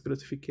sense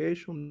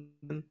gratification,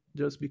 then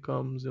just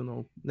becomes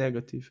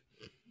negative.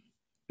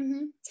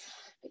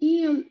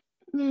 И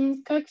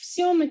как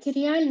все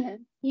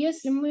материальное,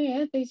 если мы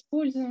это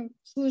используем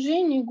в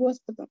служении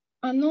Господу,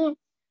 оно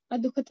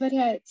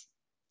одухотворяется.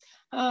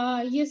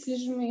 А если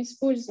же мы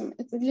используем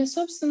это для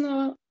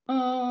собственного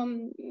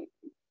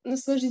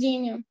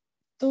наслаждения,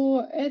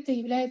 то это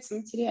является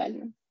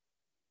материальным.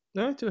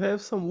 Right, to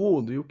have some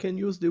wood, you can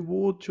use the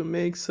wood to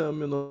make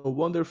some,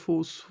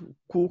 wonderful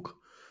cook.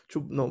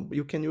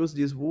 You can use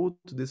this wood,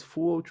 this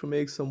fuel, to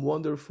make some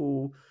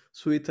wonderful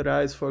sweet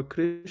rice for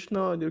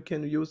Krishna. And you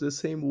can use the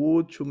same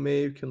wood to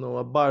make,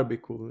 a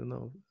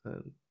barbecue.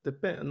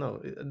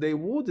 The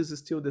wood is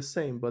still the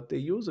same, but the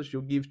usage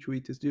you give to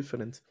it is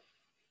different.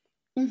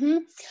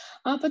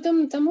 А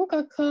потом тому,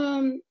 как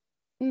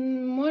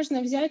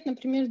можно взять,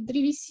 например,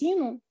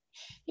 древесину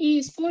и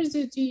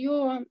использовать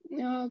ее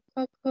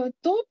как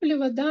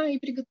топливо, да, и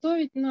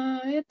приготовить на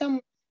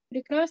этом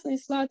прекрасный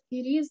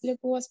сладкий рис для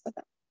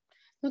Господа.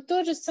 Но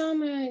то же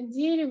самое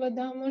дерево,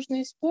 да,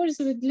 можно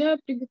использовать для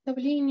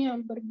приготовления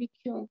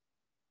барбекю.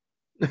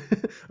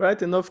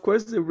 Right, and of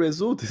course the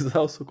result is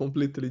also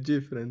completely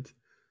different.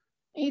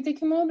 И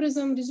таким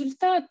образом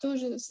результат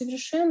тоже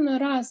совершенно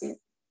разный.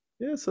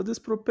 Yeah, so this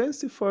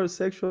propensity for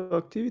sexual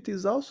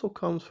activities also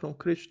comes from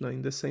Krishna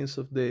in the sense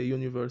of the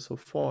universal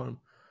form.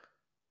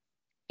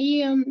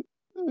 И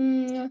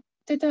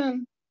это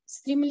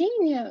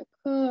стремление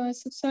к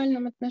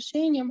сексуальным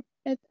отношениям,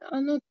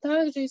 оно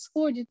также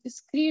исходит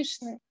из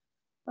Кришны.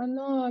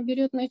 Оно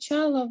берет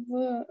начало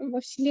во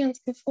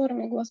вселенской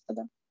форме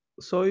Господа.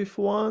 So if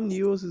one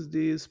uses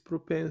this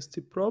propensity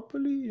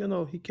properly,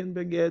 he can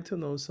beget,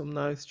 some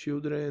nice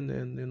children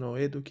and,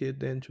 educate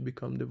them to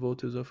become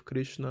devotees of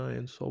Krishna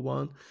and so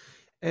on.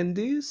 And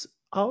this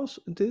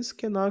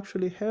can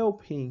actually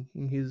help him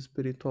in his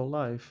spiritual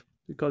life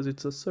because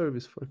it's a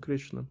service for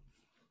Krishna.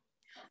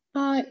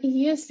 И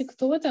если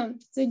кто-то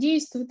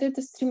задействует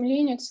это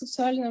стремление к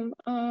сексуальным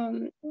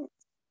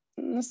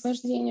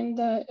наслаждениям,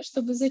 да,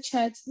 чтобы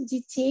зачать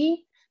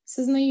детей,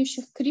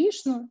 сознающих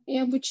Кришну, и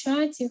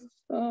обучать их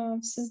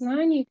в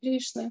сознании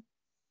Кришны,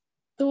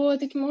 то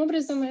таким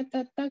образом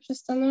это также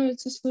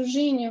становится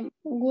служением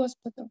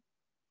Господу.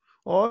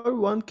 Or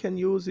one can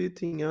use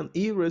it in an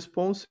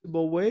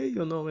irresponsible way,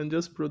 and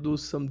just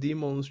produce some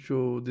demons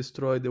to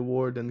destroy the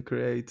world and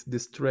create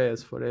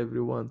distress for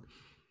everyone.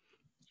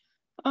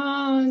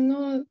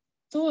 Но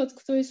тот,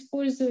 кто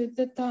использует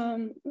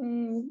это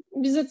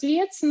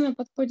безответственно,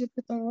 подходит к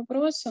этому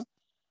вопросу,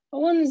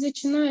 он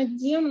зачинает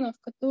демонов,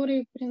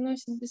 которые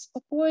приносят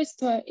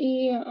беспокойство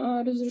и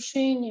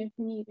разрушение в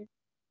мире.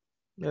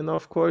 And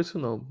of course,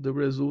 the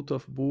result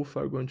of both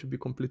are going to be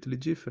completely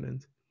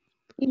different.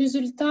 И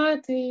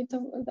результаты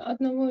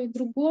одного и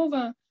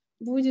другого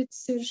будет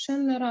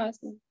совершенно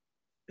разным.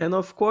 And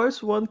of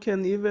course, one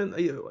can even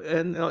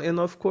and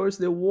of course,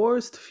 the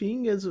worst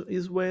thing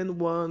is when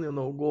one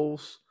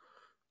goes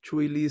to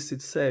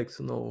illicit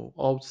sex,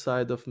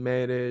 outside of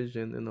marriage,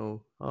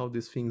 and all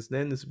these things.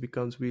 Then it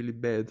becomes really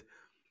bad.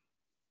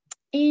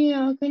 И,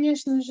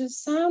 конечно же,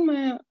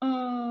 самое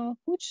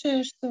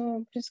худшее,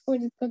 что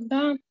происходит,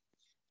 когда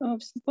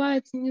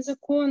вступают в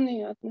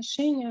незаконные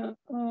отношения,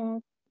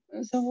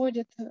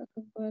 заводят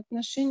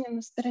отношения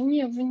на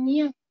стороне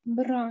вне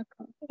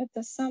брака.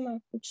 Это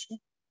самое худшее.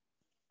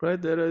 Right?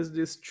 There is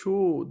these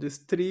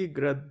three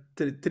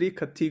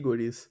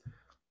categories.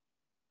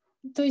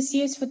 То есть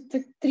есть вот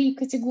три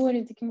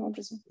категории таким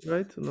образом.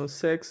 Right?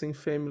 Sex in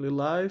family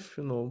life,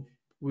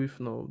 with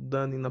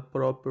done in a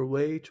proper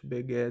way to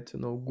beget,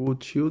 good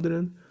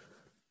children.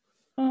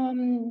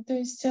 То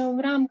есть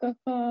в рамках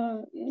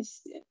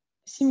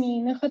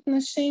семейных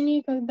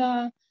отношений,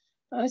 когда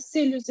с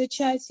целью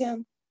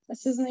зачатия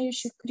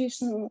осознающих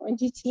Кришну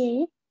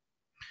детей.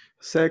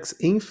 Sex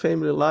in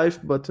family life,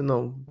 but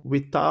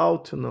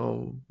without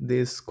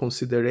these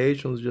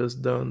considerations,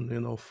 just done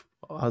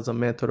as a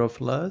matter of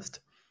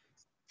lust.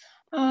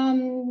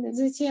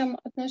 Затем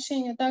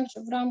отношения также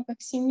в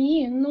рамках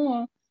семьи,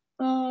 но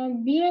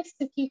без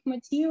таких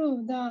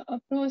мотивов, да, а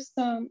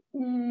просто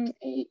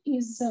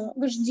из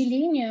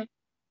вожделения.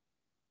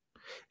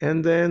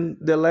 And then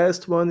the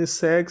last one is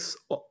sex,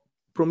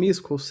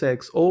 promiscuous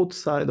sex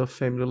outside of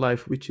family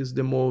life, which is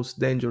the most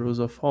dangerous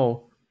of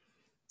all.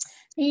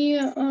 И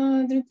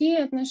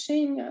другие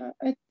отношения —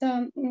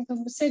 это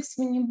секс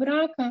вне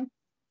брака.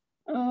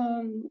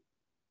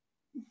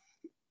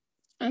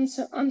 I'm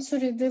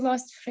sorry, the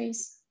last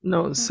phrase.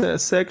 No,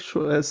 sex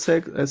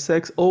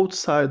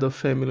outside of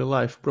family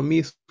life,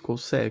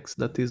 promiscuous sex,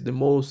 that is the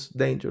most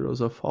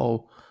dangerous of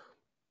all.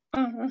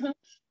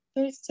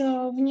 То есть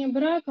вне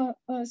брака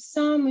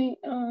самый,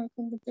 то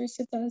есть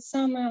это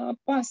самые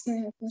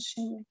опасные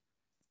отношения.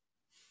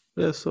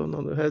 Yeah, so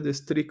we have these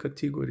three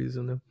categories,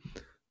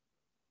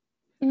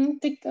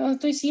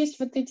 То есть есть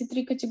вот эти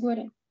три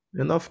категории.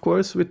 And of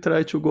course, we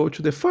try to go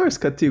to the first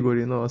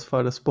category, as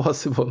far as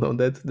possible.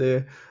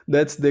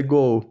 That's the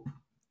goal.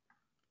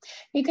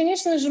 И,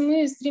 конечно же,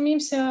 мы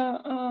стремимся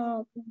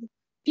к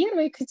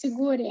первой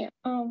категории.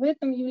 В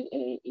этом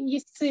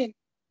есть цель.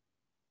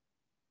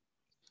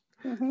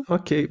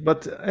 Okay,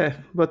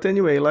 but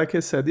anyway, like I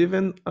said,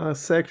 even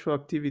sexual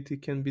activity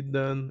can be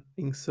done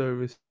in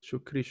service to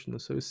Krishna.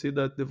 So you see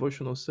that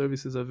devotional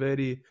service is a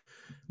very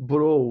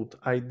broad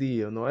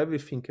idea.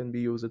 Everything can be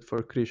used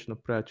for Krishna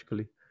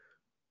practically.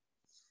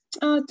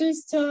 То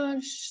есть,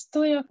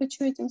 что я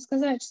хочу этим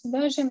сказать, что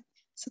даже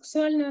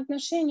сексуальные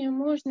отношения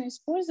можно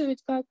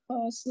использовать как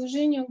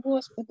служение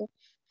Господу.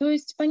 То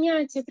есть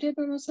понятие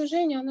преданного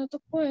служения, оно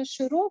такое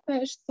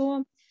широкое,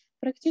 что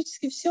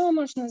практически все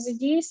можно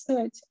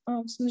задействовать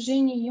в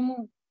служении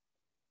Ему.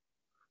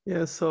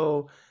 Yeah,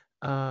 so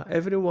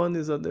everyone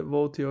is a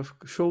devotee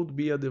should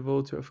be a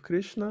devotee of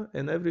Krishna,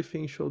 and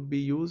everything should be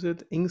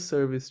used in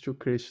service to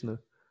Krishna.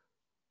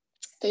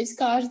 То есть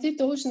каждый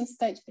должен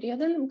стать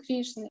преданным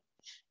Кришне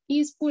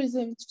и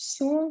использовать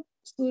все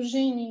в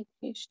служении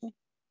Кришне.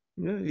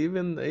 Yeah,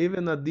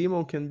 even a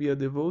demon can be a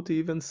devotee.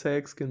 Even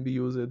sex can be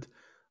used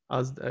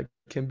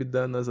can be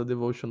done as a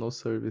devotional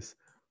service.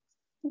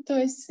 То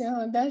есть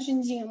даже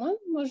демон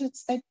может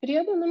стать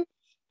преданным,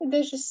 и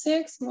даже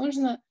секс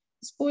можно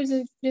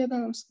использовать в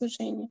преданном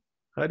служении.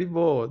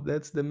 Haribol,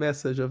 that's the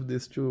message of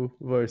these two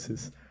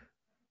verses.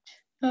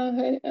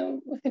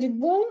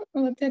 Харибол,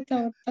 вот это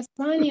вот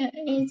послание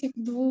этих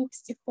двух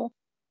стихов.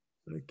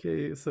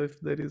 Okay, so if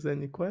there is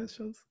any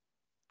questions?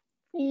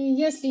 И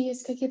если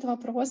есть какие-то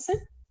вопросы,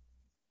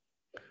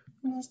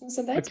 можно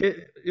задать.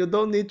 Okay, you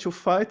don't need to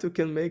fight. You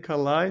can make a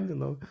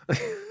line,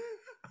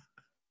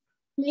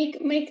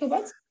 Make a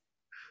what?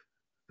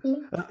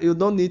 You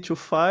don't need to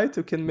fight.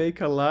 You can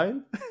make a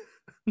line.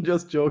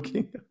 Just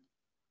joking.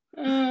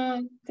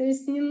 То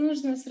есть не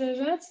нужно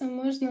сражаться,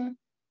 можно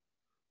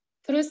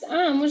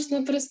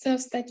просто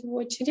встать в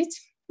очередь.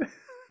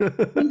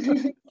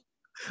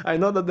 I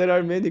know that there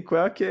are many.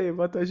 Okay,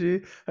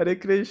 Mataji, Hare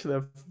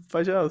Krishna,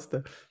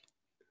 пожалуйста.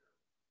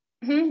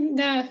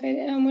 Да,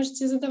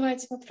 можете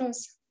задавать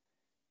вопрос.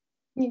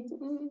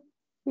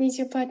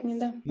 Нитья-патни,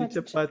 да.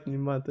 Нитья-патни,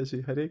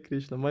 Матаджи, Харе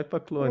Кришна, мои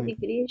поклоны. Харе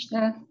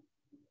Кришна,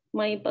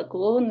 мои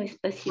поклоны,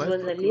 спасибо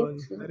за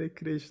лекцию. Харе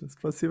Кришна,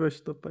 спасибо,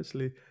 что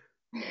пошли.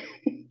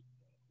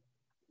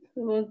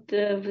 Вот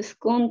в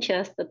ИСККОН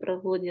часто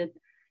проводят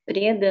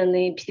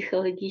преданные,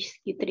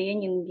 психологические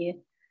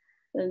тренинги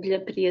для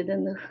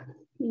преданных.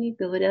 И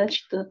говорят,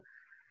 что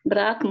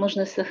брак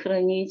можно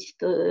сохранить,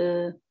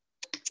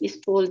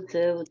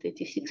 используя вот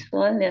эти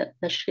сексуальные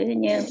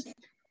отношения,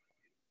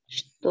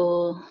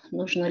 что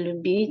нужно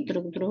любить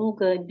друг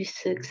друга, без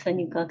секса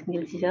никак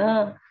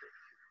нельзя.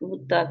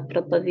 Вот так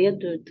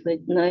проповедуют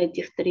на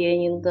этих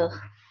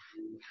тренингах.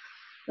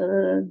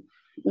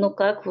 Но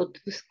как вот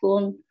в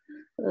ИСКОН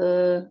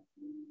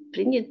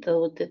принято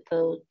вот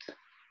это вот,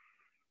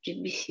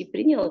 nbsp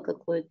приняла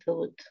какой-то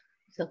вот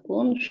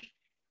закон,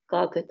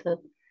 как это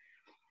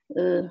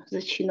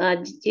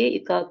зачинать детей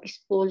и как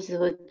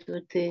использовать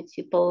вот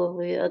эти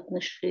половые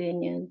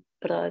отношения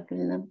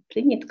правильно.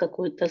 Принят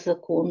какой-то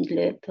закон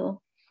для этого.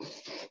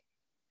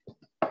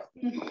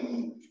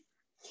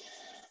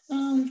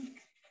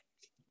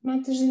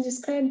 Mataji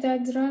described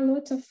that there are a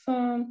lot of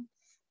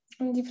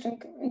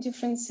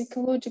different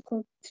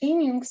psychological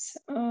trainings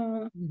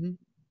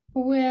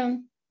where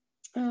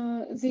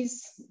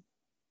this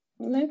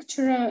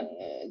lecturer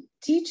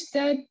teach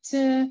that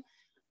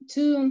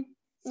to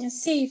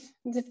save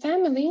the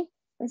family,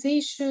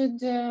 they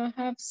should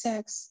have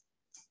sex,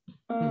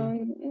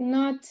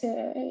 not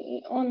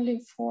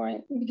only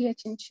for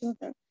begetting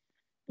children.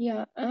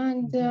 Yeah,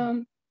 and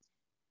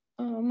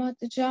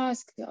Mataji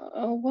asked,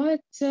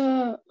 what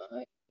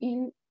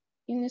in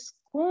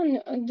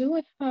ISKCON do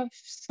we have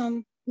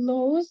some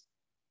laws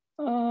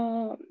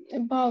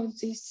about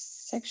these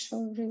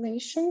sexual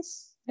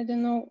relations? I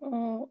don't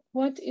know.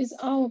 What is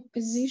our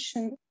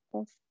position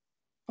of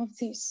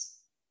this?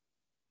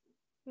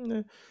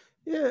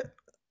 Yeah,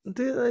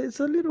 it's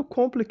a little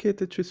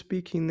complicated to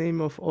speak in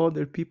name of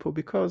other people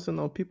because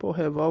people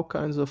have all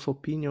kinds of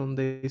opinion.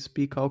 They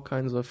speak all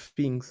kinds of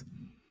things.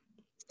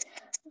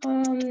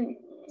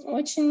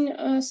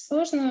 Очень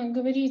сложно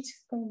говорить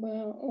как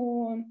бы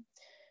о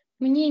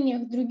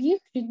мнениях других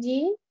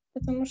людей,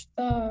 потому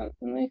что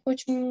их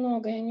очень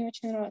много, и они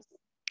очень разные.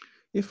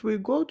 If we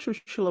go to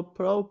Srila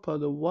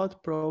Prabhupada,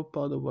 what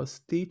Prabhupada was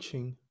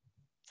teaching,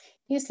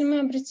 Если мы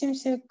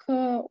обратимся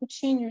к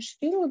учению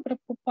Шрилы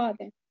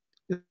Прабхупады,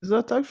 is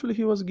that actually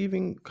he was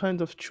giving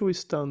kind of two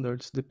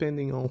standards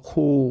depending on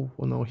who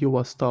he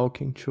was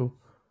talking to.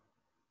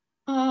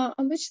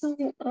 обычно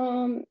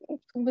он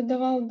как бы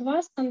давал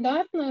два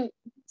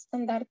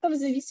стандарта в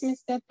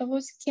зависимости от того,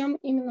 с кем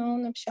именно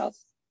он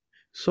общался.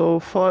 So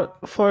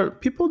for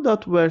people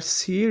that were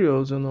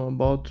serious,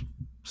 about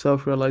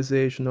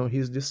self-realization,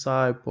 his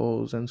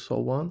disciples and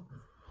so on.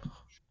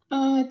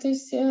 То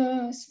есть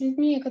с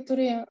людьми,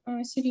 которые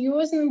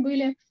серьезно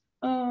были,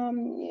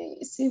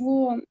 с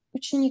его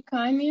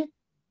учениками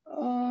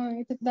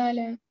и так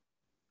далее.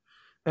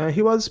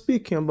 He was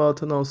speaking about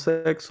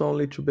sex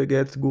only to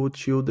beget good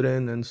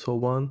children and so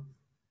on.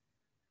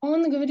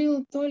 Он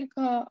говорил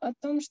только о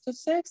том, что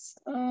секс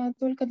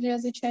только для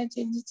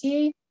зачатия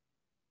детей.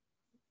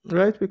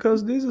 Right,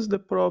 because this is the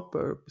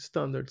proper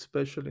standard,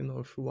 especially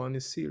if one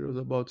is serious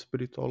about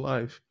spiritual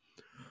life.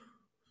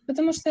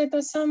 Потому что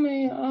это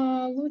самый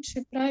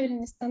лучший,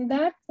 правильный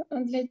стандарт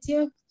для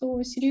тех,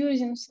 кто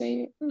серьезен в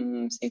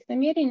своих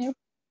намерениях.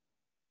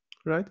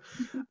 Right,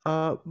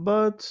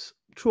 but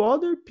to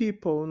other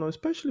people,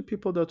 especially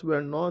people that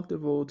were not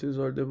devotees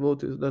or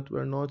devotees that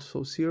were not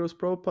so serious,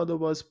 Prabhupada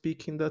was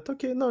speaking that,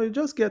 okay, no, you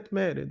just get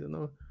married,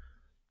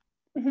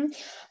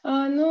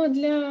 Но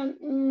для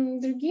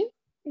других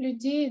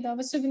людей, да, в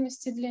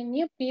особенности для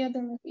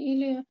непреданных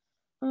или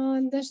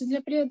даже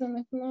для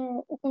преданных,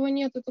 но у кого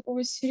нету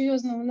такого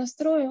серьезного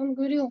настроя, он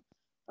говорил,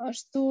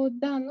 что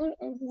да, ну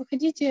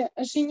выходите,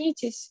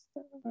 женитесь,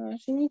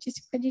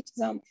 выходите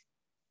замуж.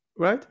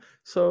 Right?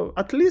 So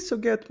at least you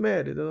get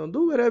married.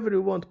 Do whatever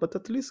you want, but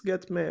at least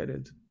get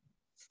married.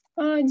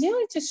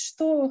 Делайте,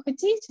 что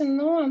хотите,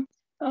 но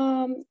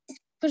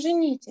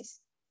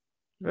поженитесь.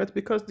 Right?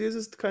 Because this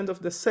is kind of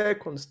the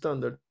second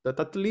standard, that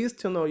at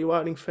least, you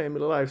are in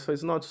family life, so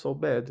it's not so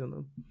bad,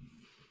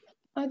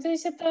 То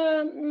есть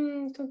это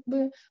как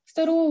бы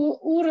второго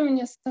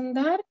уровня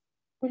стандарт,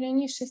 более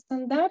низший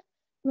стандарт,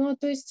 но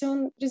то есть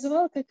он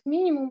призывал как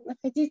минимум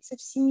находиться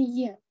в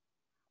семье.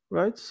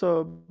 Right?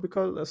 So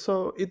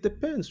it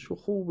depends to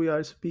who we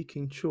are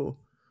speaking to.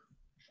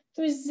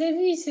 То есть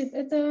зависит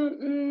от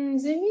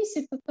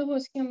того,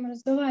 с кем мы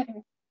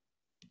разговариваем.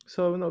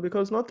 So,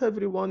 because not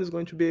everyone is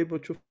going to be able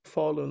to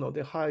follow,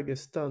 the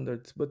highest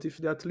standards, but if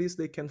at least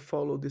they can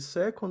follow the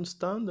second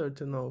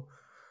standard,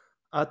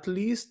 at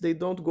least they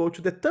don't go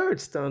to the third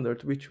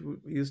standard, which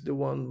is the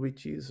one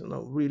which is,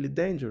 really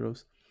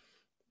dangerous.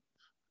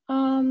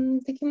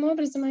 Таким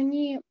образом,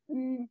 они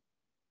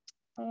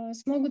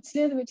смогут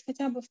следовать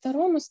хотя бы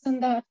второму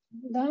стандарту,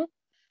 да,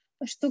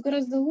 что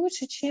гораздо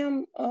лучше,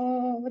 чем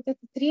вот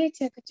эта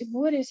третья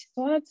категория,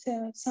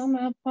 ситуация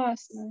самая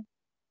опасная.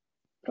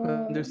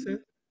 Understand?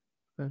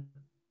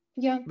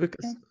 Yeah.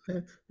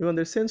 You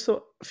understand?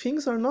 So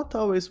things are not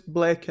always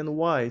black and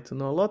white. A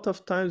lot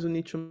of times you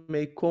need to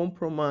make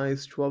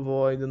compromise to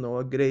avoid,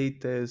 a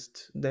greater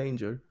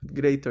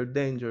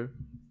danger.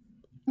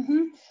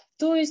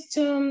 То есть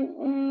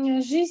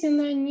жизнь,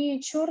 она не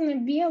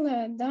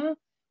черно-белая, да,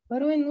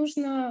 порой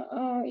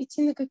нужно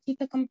идти на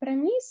какие-то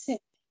компромиссы,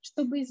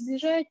 чтобы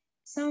избежать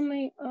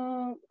самой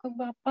как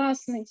бы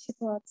опасной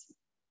ситуации.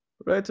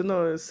 Right,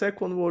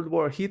 Second World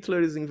War,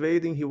 Hitler is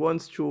invading, he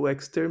wants to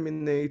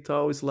exterminate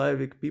all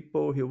Slavic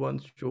people, he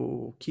wants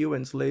to kill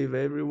and enslave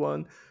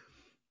everyone.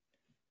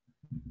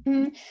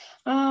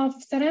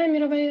 Вторая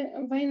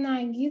мировая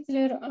война,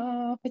 Гитлер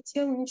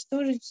хотел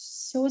уничтожить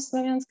все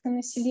славянское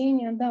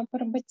население, да,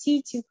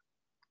 поработить их.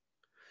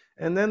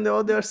 And then the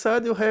other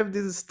side, you have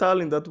this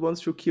Stalin that wants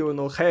to kill,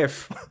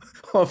 half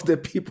of the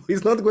people.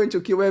 He's not going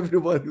to kill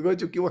everyone, he's going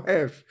to kill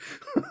half.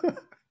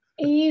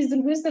 И с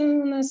другой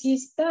стороны у нас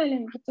есть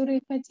Сталин,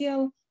 который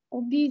хотел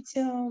убить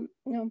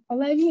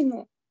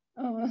половину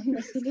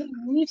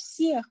населения, не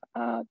всех,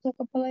 а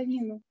только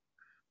половину.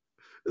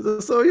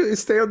 So you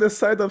stay on the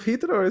side of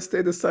Hitler or stay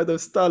on the side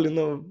of Stalin?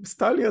 No,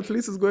 Stalin at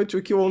least is going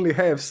to kill only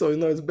half, so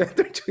it's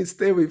better to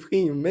stay with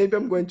him. Maybe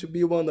I'm going to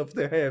be one of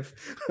the half.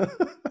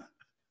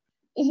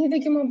 И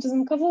таким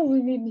образом, кого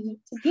вы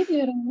выберете?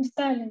 Гитлера или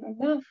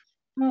Сталина,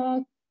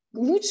 да?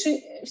 Лучше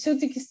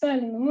все-таки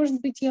Сталина. Может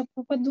быть, я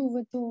попаду в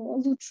эту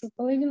лучшую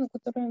половину,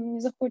 которую он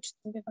не захочет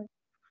убивать.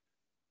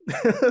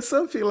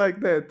 Something like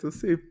that, to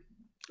see.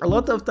 A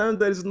lot of times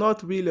there is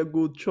not really a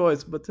good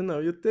choice, but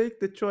you take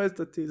the choice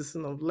that is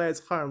less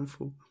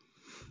harmful.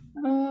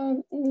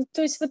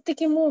 То есть вот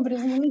таким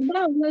образом.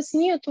 Иногда у нас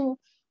нету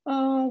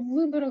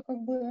выбора как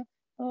бы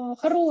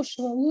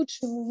хорошего,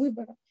 лучшего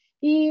выбора.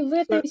 И в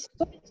этой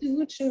ситуации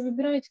лучше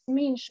выбирать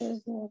меньшее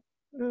зло.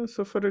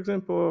 So, for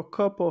example, a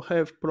couple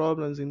have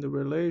problems in the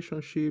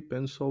relationship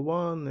and so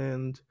on,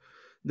 and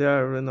they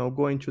are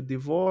going to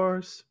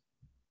divorce.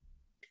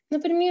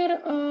 Например,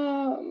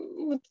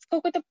 вот в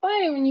какой-то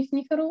паре у них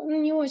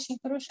не очень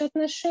хорошие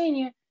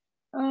отношения,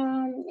 и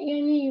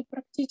они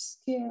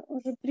практически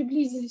уже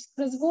приблизились к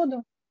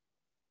разводу.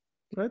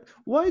 Right?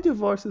 Why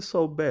divorce is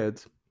so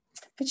bad?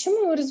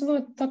 Почему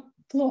развод так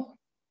плохо?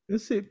 You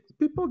see,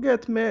 people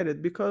get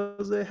married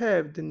because they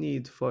have the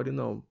need for,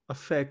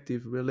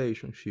 affective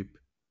relationship.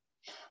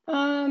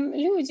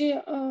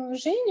 Люди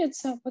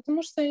женятся,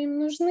 потому что им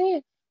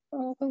нужны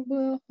как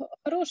бы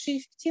хорошие,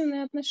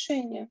 эффективные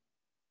отношения.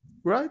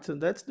 Right, and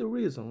that's the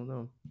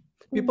reason.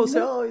 People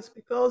say, oh, it's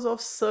because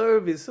of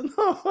service.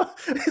 No,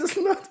 it's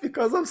not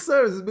because of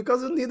service. It's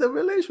because you need a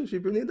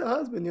relationship. You need a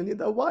husband. You need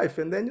a wife.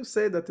 And then you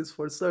say that it's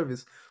for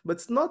service. But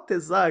it's not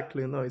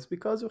exactly, it's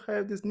because you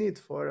have this need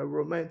for a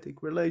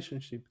romantic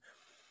relationship.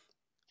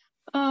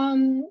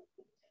 Кто-то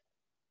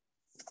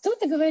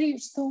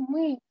говорит, что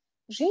мы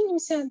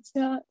женимся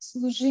для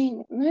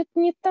служения. Но это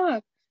не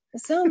так. На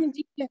самом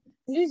деле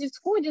люди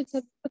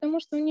сходятся, потому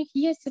что у них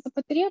есть эта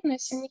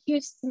потребность, у них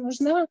есть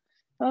нужда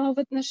в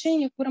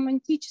отношениях, в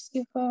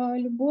романтических,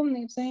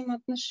 любовных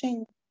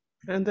взаимоотношениях.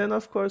 And then,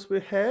 of course,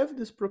 we have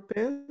this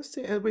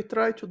propensity and we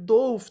try to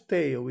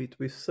dovetail it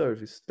with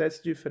service. That's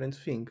a different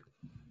thing.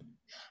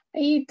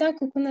 И так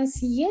как у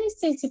нас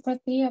есть эти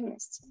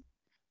потребности,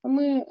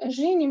 мы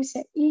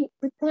женимся и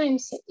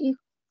пытаемся их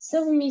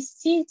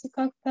совместить и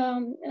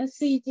как-то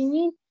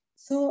соединить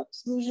со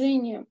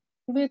служением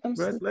в этом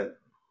случае.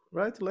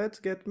 Right, let's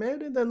get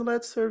married and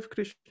let's serve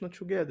Krishna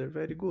together.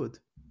 Very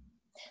good.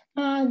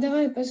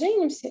 Давай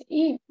поженимся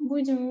и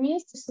будем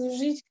вместе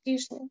служить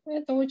Кришне.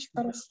 Это очень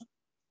хорошо.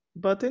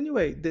 But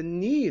anyway,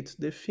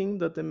 the thing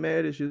that the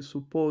marriage is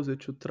supposed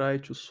to try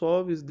to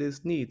solve is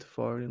this need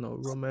for,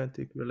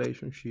 romantic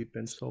relationship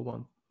and so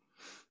on.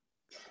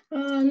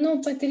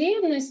 Но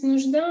потребность,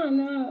 нужда,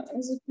 она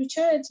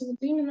заключается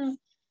вот именно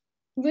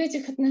в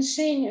этих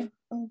отношениях,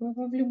 как бы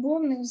в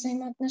любовных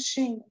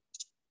взаимоотношениях.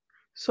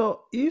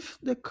 So if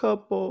the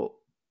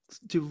couple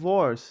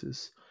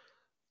divorces,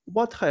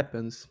 what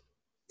happens?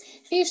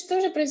 И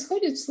что же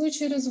происходит в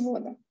случае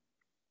развода?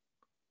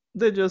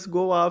 They just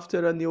go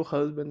after a new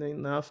husband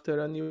and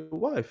after a new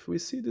wife. We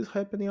see this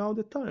happening all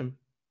the time.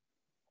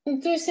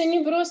 То есть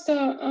они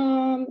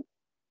просто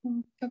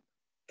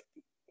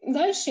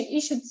дальше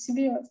ищут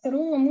себе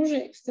второго мужа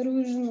и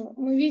вторую жену.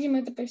 Мы видим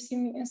это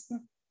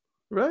повсеместно.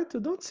 Right? You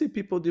don't see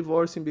people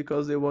divorcing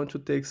because they want to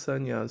take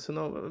sannyas.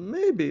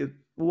 Maybe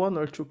one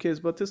or two cases,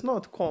 but it's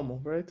not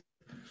common, right?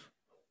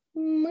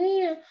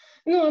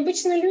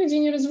 Обычно люди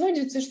не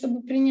разводятся,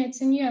 чтобы принять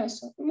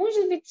саньясу.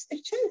 Может быть,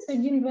 встречаются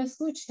 1-2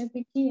 случая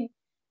такие,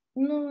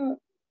 но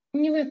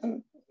не в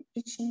этом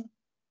причина.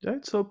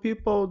 Right? So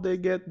people, they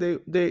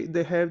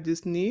have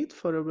this need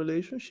for a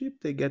relationship.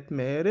 They get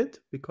married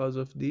because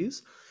of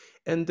this.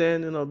 And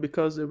then,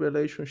 because the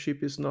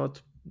relationship is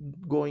not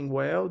going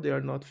well, they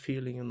are not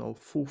feeling,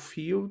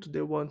 fulfilled,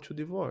 they want to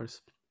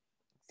divorce.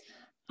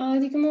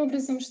 Таким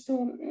образом,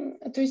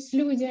 то есть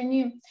люди,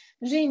 они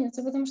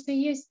женятся, потому что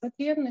есть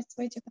потребность в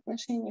этих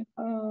отношениях,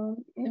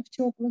 в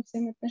теплых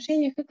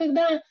взаимоотношениях. И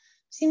когда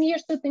в семье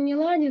что-то не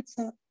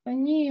ладится,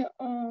 они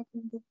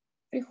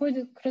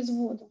приходят к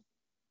разводу.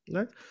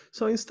 Right?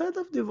 So instead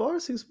of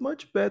divorce, it's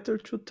much better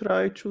to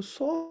try to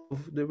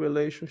solve the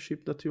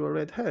relationship that you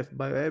already have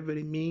by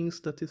every means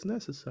that is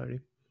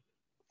necessary.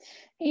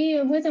 И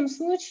в этом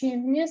случае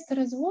вместо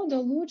развода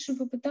лучше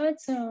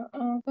попытаться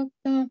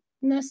как-то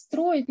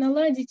настроить,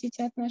 наладить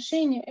эти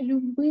отношения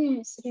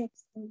любыми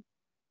средствами.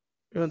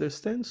 You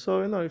understand?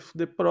 So, if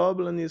the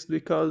problem is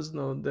because,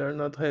 they're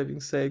not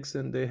having sex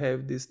and they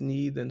have this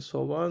need and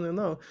so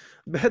on,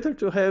 better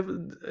to have,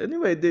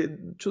 anyway,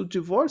 to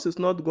divorce is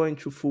not going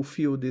to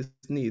fulfill this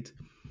need.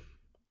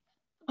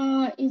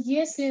 И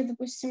если,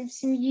 допустим, в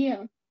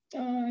семье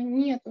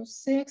нету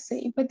секса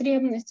и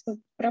потребность,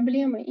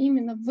 проблема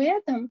именно в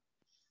этом,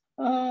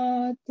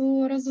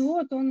 то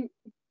развод, он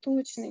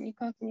точно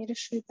никак не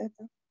решит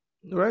это.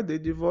 Right? The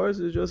divorce,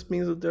 it just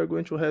means that they're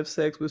going to have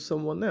sex with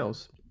someone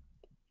else.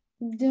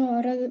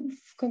 Да,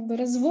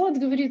 развод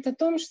говорит о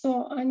том,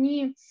 что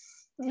они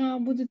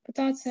будут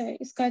пытаться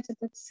искать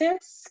этот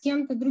секс с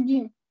кем-то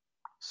другим.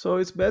 So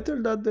it's better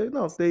that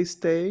they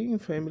stay in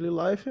family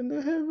life and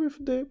they have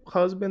with the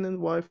husband and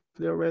wife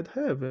they already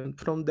have, and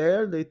from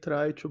there they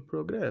try to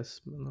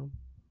progress.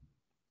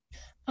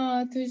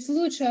 То есть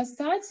лучше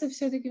остаться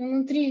все-таки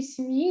внутри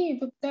семьи и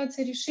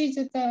попытаться решить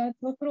этот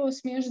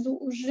вопрос между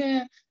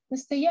уже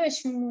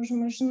настоящим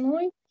мужем и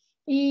женой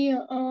и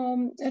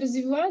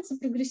развиваться,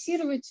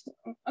 прогрессировать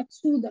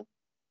отсюда.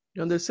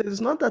 You understand? It's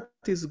not that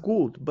it's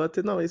good, but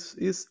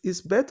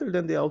it's better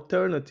than the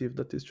alternative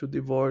that is to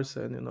divorce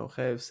and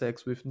have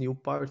sex with new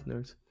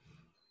partners.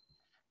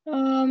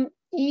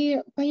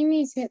 И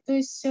поймите, то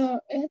есть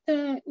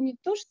это не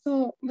то,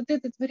 что вот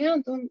этот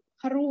вариант, он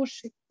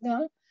хороший,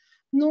 да,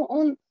 но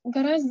он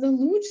гораздо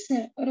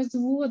лучше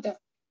развода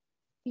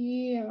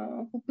и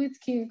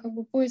попытки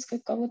поиска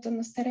кого-то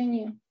на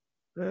стороне.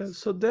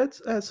 So that's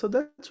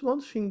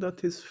one thing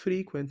that is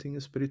frequent in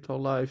spiritual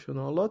life. A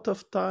lot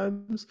of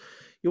times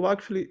you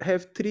actually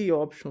have three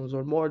options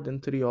or more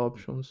than three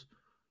options.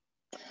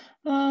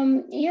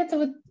 И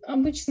это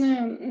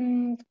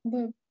обычно,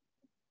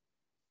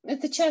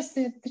 это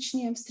часто,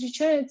 точнее,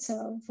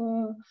 встречается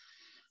в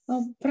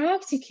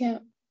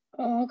практике,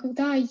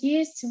 когда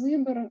есть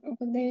выбор,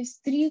 когда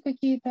есть три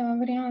какие-то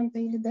варианта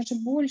или даже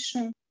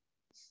больше.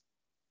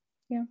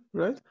 Yeah.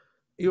 Right?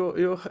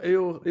 You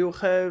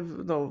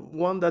have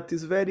one that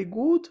is very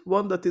good,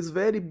 one that is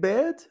very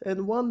bad,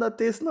 and one that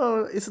is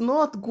it's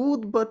not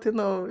good, but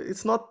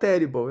it's not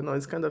terrible.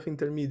 It's kind of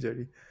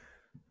intermediary.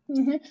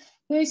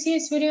 То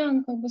есть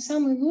вариант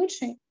самый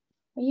лучший,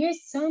 а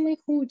есть самый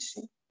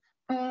худший.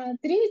 А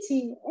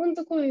третий, он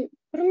такой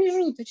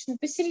промежуточный,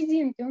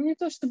 посерединке. Он не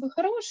то чтобы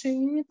хороший, и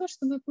не то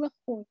чтобы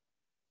плохой.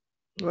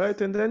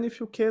 Right, and then if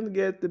you can't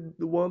get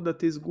the one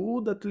that is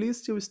good, at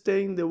least you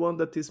stay in the one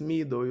that is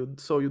middle,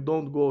 so you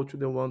don't go to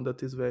the one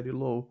that is very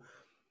low.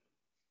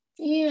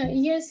 И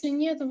если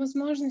нет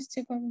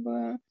возможности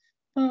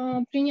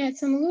принять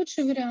самый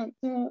лучший вариант,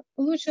 то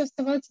лучше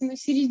оставаться на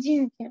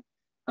серединке,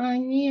 а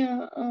не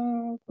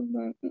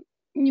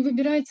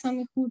выбирать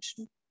самый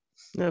худший.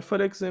 Yeah, for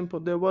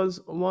example, there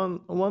was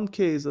one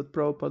case that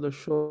Prabhupada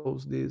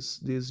shows this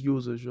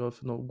usage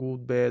of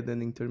good, bad,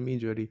 and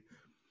intermediary.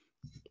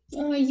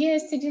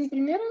 Есть один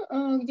пример,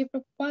 где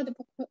Прабхупада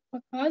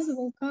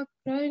показывал, как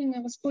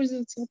правильно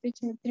воспользоваться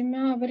этими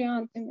тремя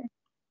вариантами.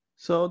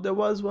 So there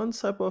was one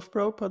type of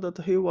Prabhupada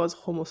that he was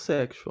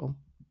homosexual.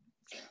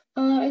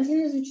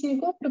 Один из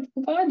учеников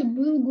Прабхупады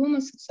был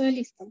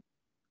гомосексуалистом.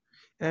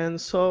 And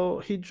so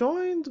he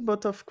joined,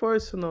 but of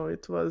course,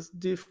 it was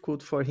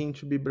difficult for him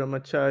to be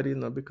brahmachari,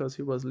 because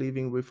he was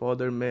living with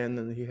other men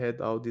and he had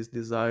all these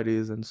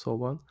desires and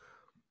so on.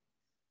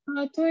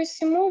 То есть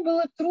ему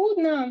было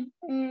трудно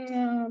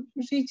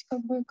жить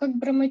как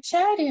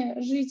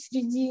брамачари, жить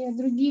среди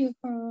других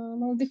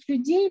молодых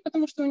людей,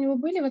 потому что у него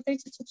были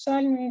эти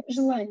сексуальные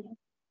желания.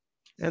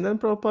 And then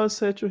Prabhupada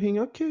said to him,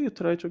 okay, you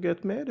try to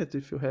get married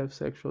if you have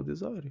sexual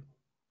desire.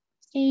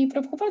 И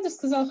Прабхупада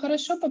сказал,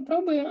 хорошо,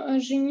 попробуй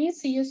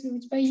жениться, если у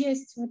тебя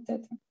есть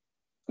это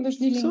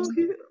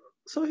вожделение.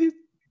 So he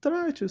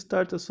tried to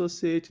start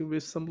associating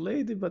with some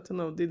lady, but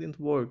didn't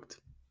work.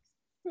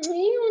 И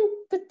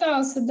он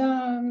пытался,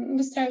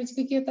 выстраивать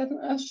какие-то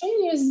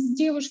отношения с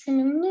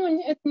девушками, но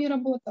это не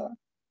работало.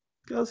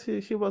 Because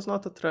he was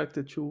not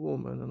attracted to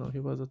women, he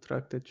was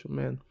attracted to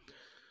men.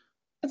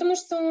 Потому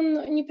что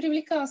он не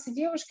привлекался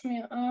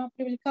девушками, а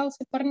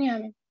привлекался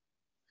парнями.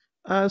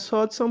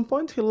 So at some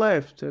point he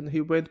left and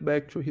he went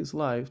back to his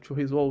life, to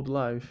his old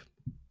life.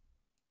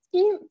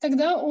 И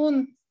тогда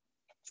он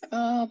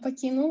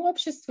покинул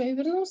общество и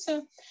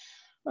вернулся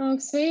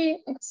к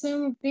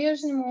своему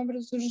прежнему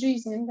образу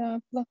жизни,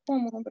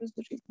 плохому образу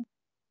жизни.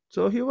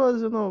 So he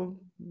was,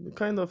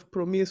 kind of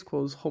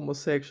promiscuous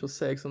homosexual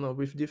sex,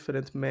 with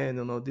different men,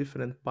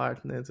 different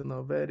partners,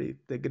 very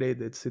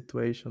degraded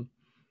situation.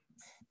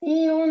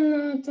 И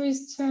он, то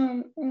есть,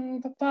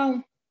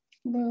 попал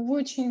в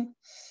очень...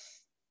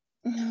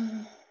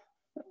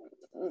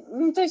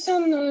 то есть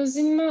он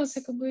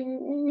занимался, у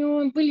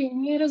него были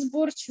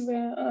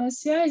неразборчивые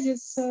связи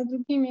с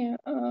другими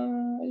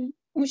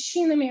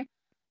мужчинами,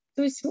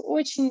 то есть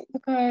очень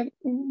такая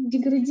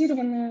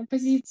деградированная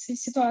позиция,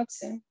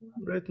 ситуация.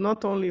 Right,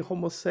 not only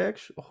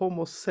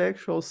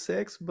homosexual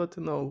sex, but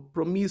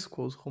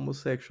promiscuous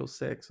homosexual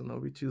sex,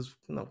 which is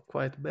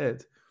quite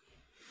bad.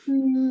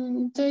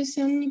 То есть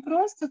он не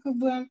просто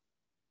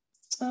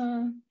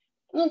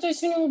Ну, то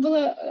есть у него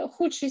была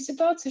худшая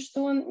ситуация,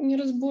 что он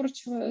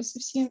неразборчиво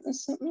совсем,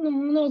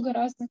 много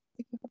разных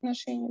таких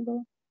отношений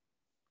было.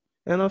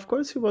 And of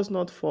course, he was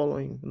not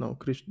following,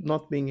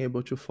 not being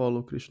able to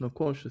follow Krishna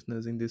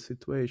consciousness in this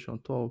situation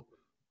at all.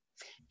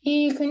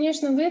 И,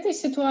 конечно, в этой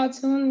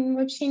ситуации он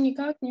вообще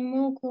никак не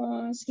мог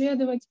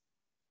следовать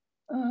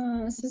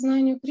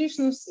сознанию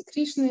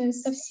Кришны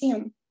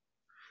совсем.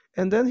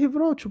 And then he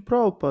wrote to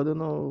Prabhupada,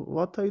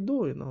 what I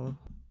do.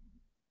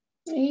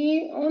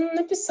 И он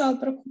написал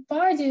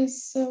Прабхупаде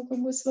с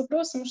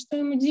вопросом, что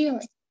ему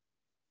делать.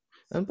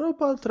 And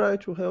Prabhupada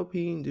tried to help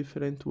him in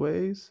different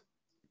ways.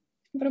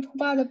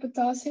 Прабхупада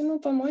пытался ему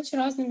помочь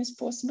разными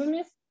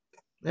способами.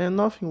 And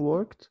nothing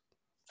worked.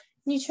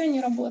 Ничего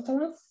не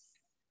работало.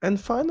 And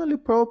finally,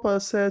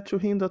 Prabhupada said to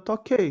him that,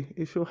 okay,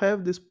 if you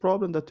have this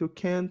problem that you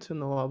can't,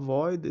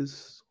 avoid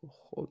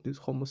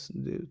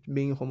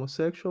being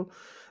homosexual,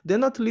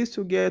 then at least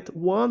you get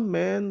one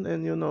man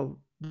and,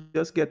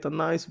 just get a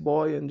nice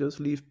boy and just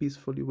live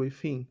peacefully with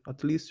him.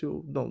 At least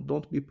you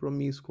don't be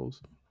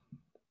promiscuous.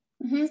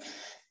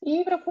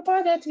 И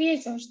Прабхупада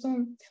ответил,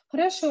 что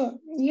хорошо,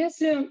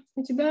 если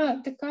у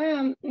тебя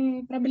такая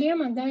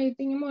проблема, да, и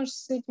ты не можешь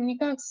с этим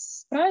никак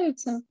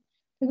справиться,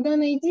 тогда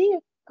найди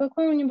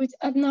какого-нибудь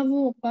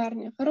одного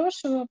парня,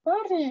 хорошего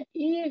парня,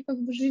 и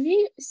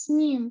живи с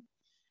ним,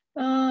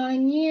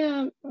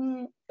 не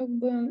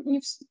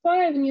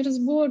вступая в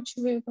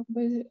неразборчивые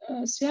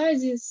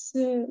связи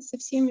со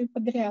всеми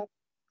подряд.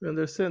 You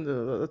understand?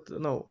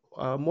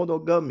 A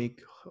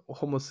monogamic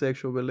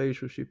homosexual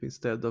relationship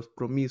instead of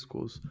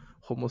promiscuous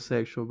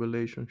homosexual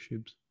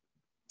relationships.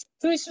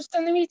 То есть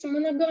установить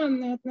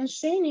моногамные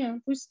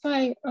отношения,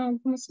 пускай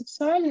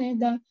гомосексуальные,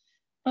 да,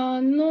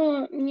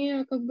 но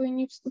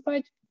не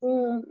вступать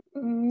в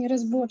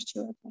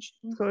неразборчивые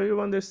отношения. So you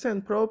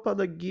understand,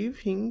 Prabhupada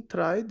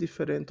tried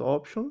different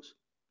options.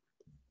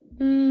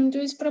 То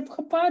есть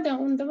Прабхупада,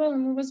 он давал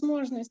ему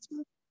возможность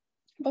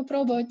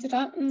попробовать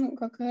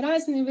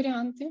разные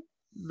варианты.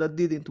 That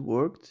didn't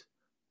work.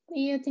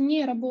 И это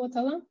не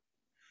работало.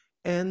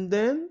 And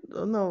then,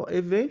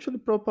 eventually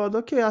Prabhupada,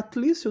 okay, at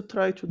least you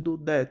try to do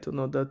that,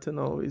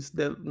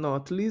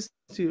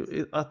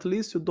 at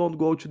least you don't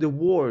go to the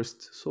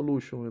worst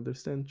solution,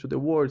 understand, to the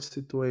worst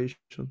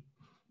situation.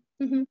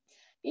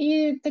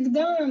 И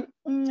тогда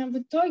в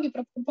итоге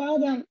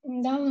Прабхупада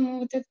дал ему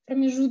вот это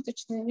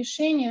промежуточное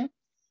решение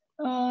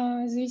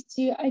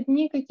завести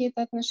одни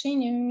какие-то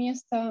отношения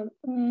вместо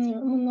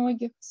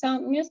многих,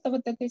 вместо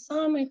вот этой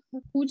самой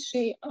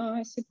худшей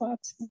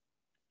ситуации.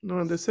 No,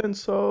 understand?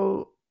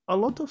 So a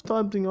lot of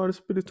times in our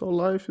spiritual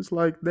life is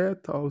like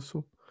that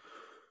also.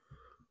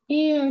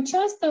 И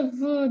часто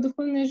в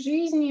духовной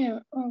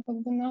жизни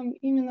нам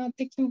именно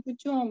таким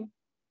путем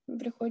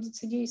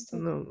приходится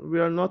действовать. No, we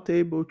are not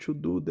able to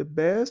do the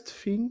best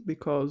thing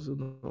because,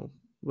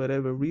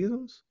 whatever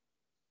reasons.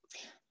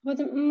 Вот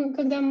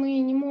когда мы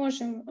не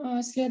можем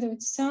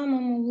следовать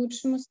самому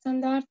лучшему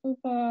стандарту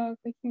по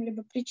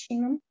каким-либо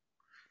причинам.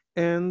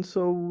 And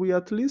so we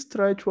at least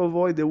try to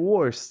avoid the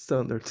worst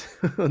standard.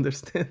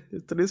 Understand?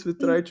 At least we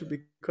try to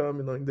become,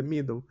 in the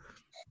middle.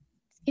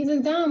 И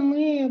тогда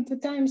мы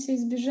пытаемся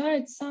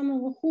избежать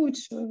самого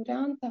худшего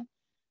варианта,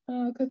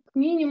 как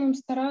минимум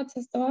стараться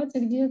оставаться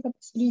где-то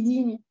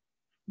посередине.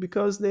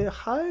 Because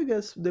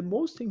the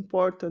most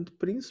important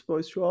principle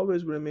is to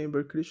always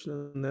remember Krishna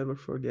and never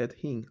forget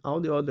him. All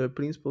the other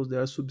principles, they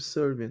are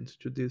subservient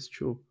to these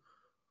two.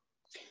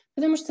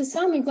 Потому что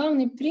самый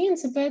главный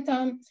принцип —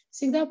 это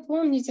всегда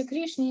помнить о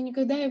Кришне и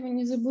никогда его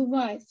не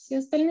забывать. Все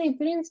остальные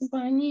принципы,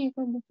 они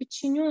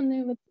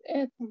подчинены вот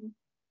этому.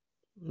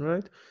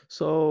 Right?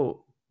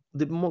 So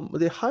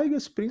the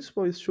highest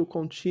principle is to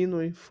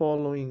continue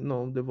following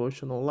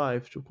devotional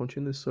life, to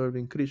continue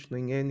serving Krishna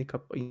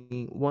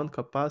in one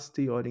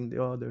capacity or in the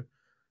other.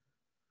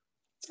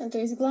 То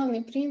есть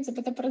главный принцип —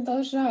 это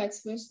продолжать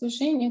свое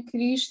служение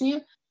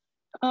Кришне,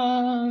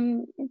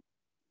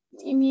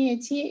 имея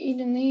те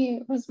или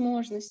иные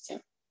возможности.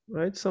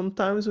 Right?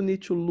 Sometimes we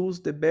need to lose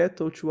the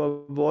battle to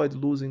avoid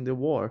losing the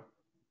war.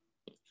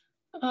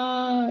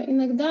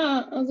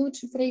 Иногда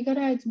лучше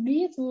проиграть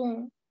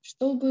битву,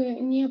 чтобы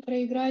не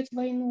проиграть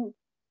войну.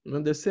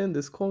 Understand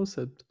this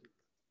concept?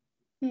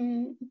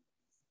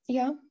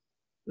 Yeah.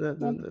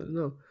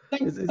 No.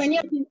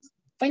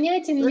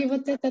 Понятен ли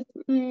вот этот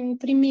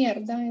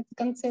пример, да, эта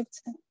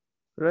концепция?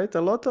 Right?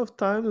 A lot of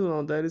times,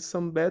 there is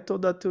some battle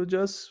that you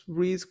just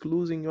risk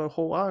losing your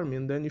whole army,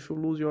 and then if you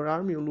lose your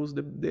army, you lose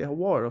the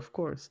war, of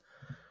course.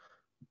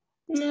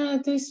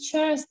 То есть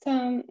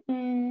часто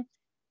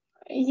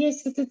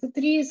есть вот этот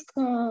риск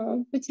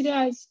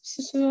потерять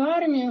всю свою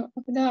армию,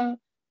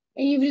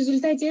 и в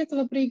результате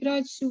этого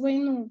проиграть всю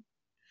войну.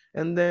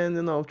 And then,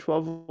 to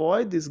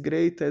avoid these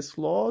greatest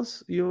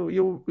loss, you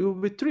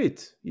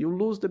retreat. You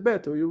lose the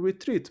battle, you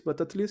retreat,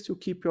 but at least you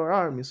keep your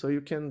army, so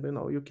you can,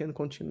 you can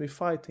continue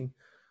fighting.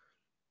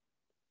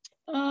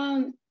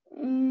 Can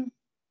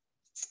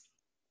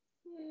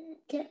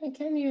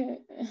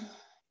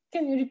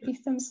you repeat?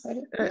 I'm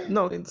sorry.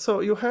 No,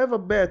 so you have a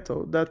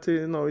battle that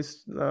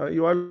is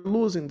you are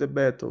losing the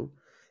battle,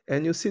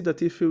 And you see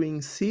that if you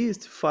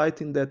insist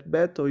fighting that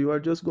battle, you are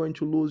just going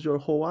to lose your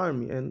whole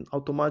army, and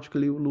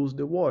automatically you lose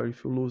the war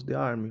if you lose the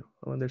army.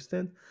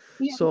 Understand?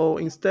 Yeah. So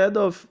instead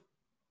of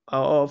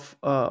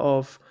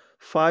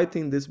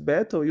fighting this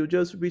battle, you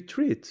just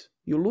retreat.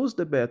 You lose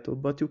the battle,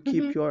 but you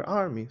keep your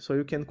army, so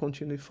you can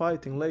continue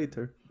fighting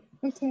later.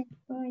 Okay,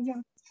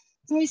 yeah.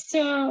 То есть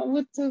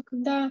вот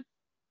когда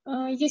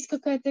есть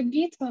какая-то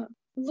битва,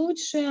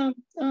 лучше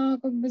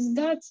как бы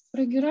сдаться,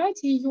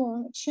 проиграть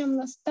ее, чем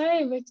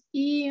настаивать,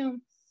 и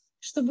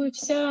чтобы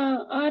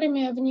вся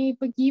армия в ней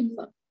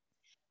погибла.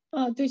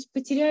 То есть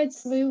потерять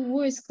свое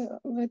войско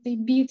в этой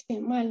битве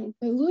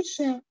маленькой.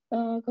 Лучше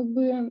как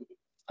бы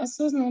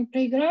осознанно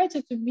проиграть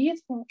эту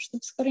битву,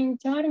 чтобы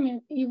сохранить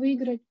армию и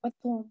выиграть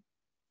потом.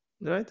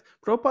 Right?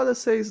 Prabhupada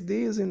says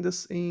this in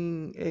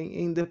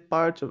the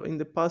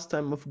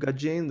pastime of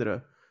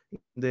Gajendra,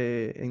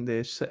 in the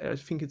I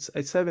think it's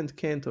a 7th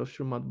canto of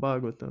Srimad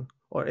Bhagavatam,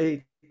 or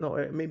 8, no,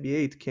 maybe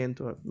 8th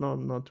canto. No,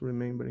 I'm not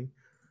remembering.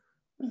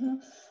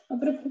 А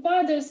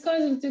Прабхупада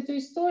рассказывает эту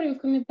историю в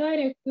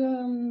комментариях,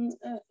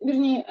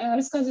 вернее,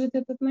 рассказывает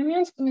этот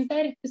момент в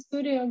комментариях к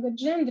истории о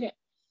Гаджендре.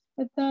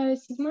 Это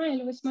 7-я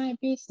или 8-я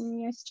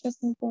песня, я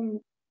сейчас не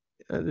помню.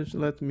 Just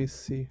let me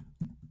see.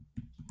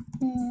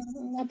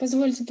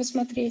 Позвольте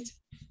посмотреть.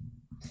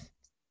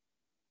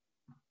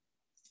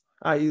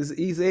 Is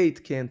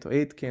 8th canto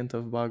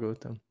of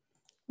Bhagavatam.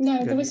 Да,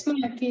 это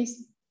 8-я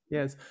песня.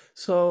 Yes.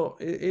 So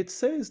it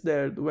says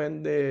there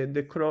when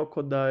the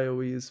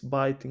crocodile is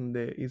biting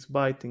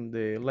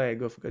the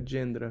leg of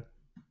Gajendra.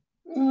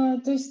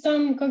 То есть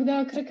там,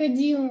 когда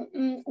крокодил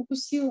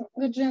укусил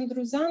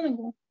Гаджендру за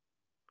ногу,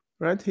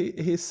 right?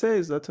 He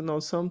says that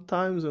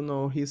sometimes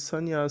his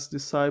sannyas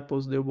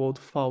disciples, they won't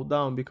fall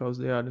down because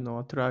they are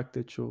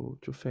attracted to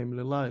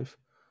family life.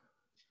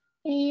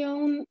 и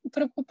он,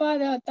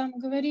 Прабхупада там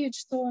говорит,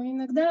 что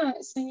иногда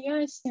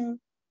саньяси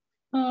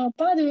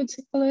падают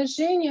в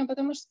положение,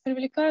 потому что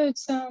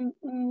привлекаются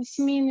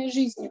семейной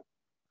жизнью.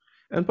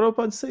 And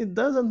Prabhupada said it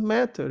doesn't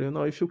matter,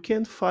 if you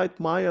can't fight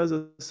Maya as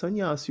a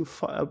sannyas,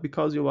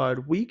 because you are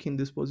weak in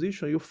this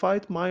position, you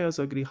fight Maya as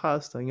a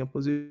grihasta in a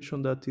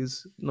position that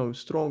is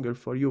stronger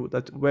for you,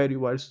 where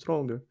you are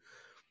stronger.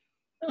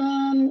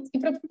 И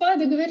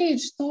Прабхупада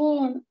говорит,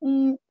 что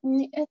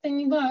это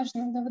не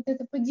важно, да, вот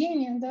это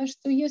падение, да,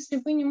 что если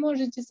вы не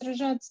можете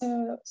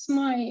сражаться с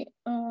Майей,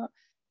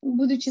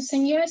 будучи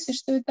саньяси,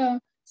 что это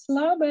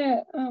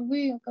слабое,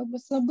 вы как бы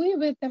слабы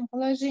в этом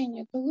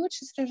положении, то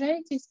лучше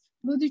сражайтесь,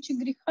 будучи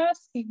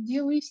грехастой,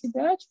 где вы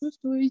себя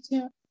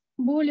чувствуете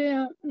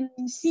более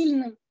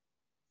сильным.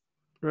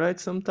 Right?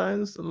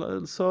 Sometimes,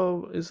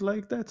 so it's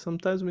like that.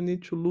 Sometimes we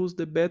need to lose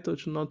the battle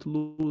to not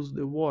lose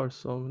the war.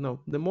 So,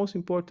 no, the most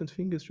important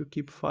thing is to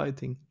keep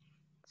fighting.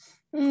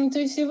 То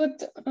есть и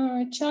вот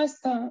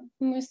часто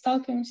мы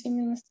сталкиваемся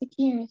именно с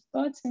такими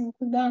ситуациями,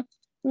 когда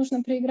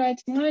нужно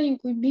проиграть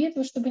маленькую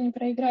битву, чтобы не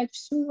проиграть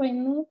всю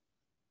войну,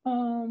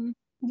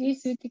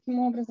 действовать таким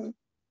образом.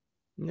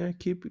 Yeah,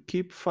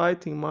 keep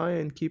fighting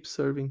Maya and keep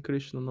serving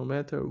Krishna no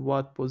matter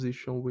what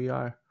position we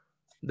are.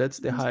 That's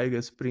the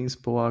highest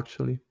principle,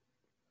 actually.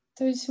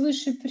 То есть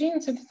высший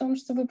принцип в том,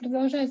 чтобы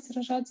продолжать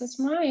сражаться с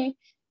Майей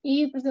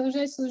и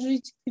продолжать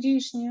служить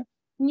Кришне,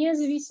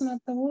 независимо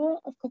от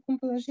того, в каком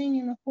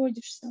положении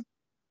находишься.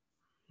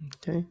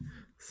 Okay,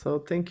 so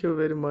thank you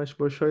very much.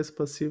 Большое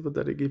спасибо,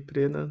 дорогие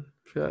преданные.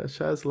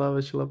 Шая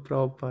слава Шрила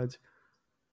Прабхупаде.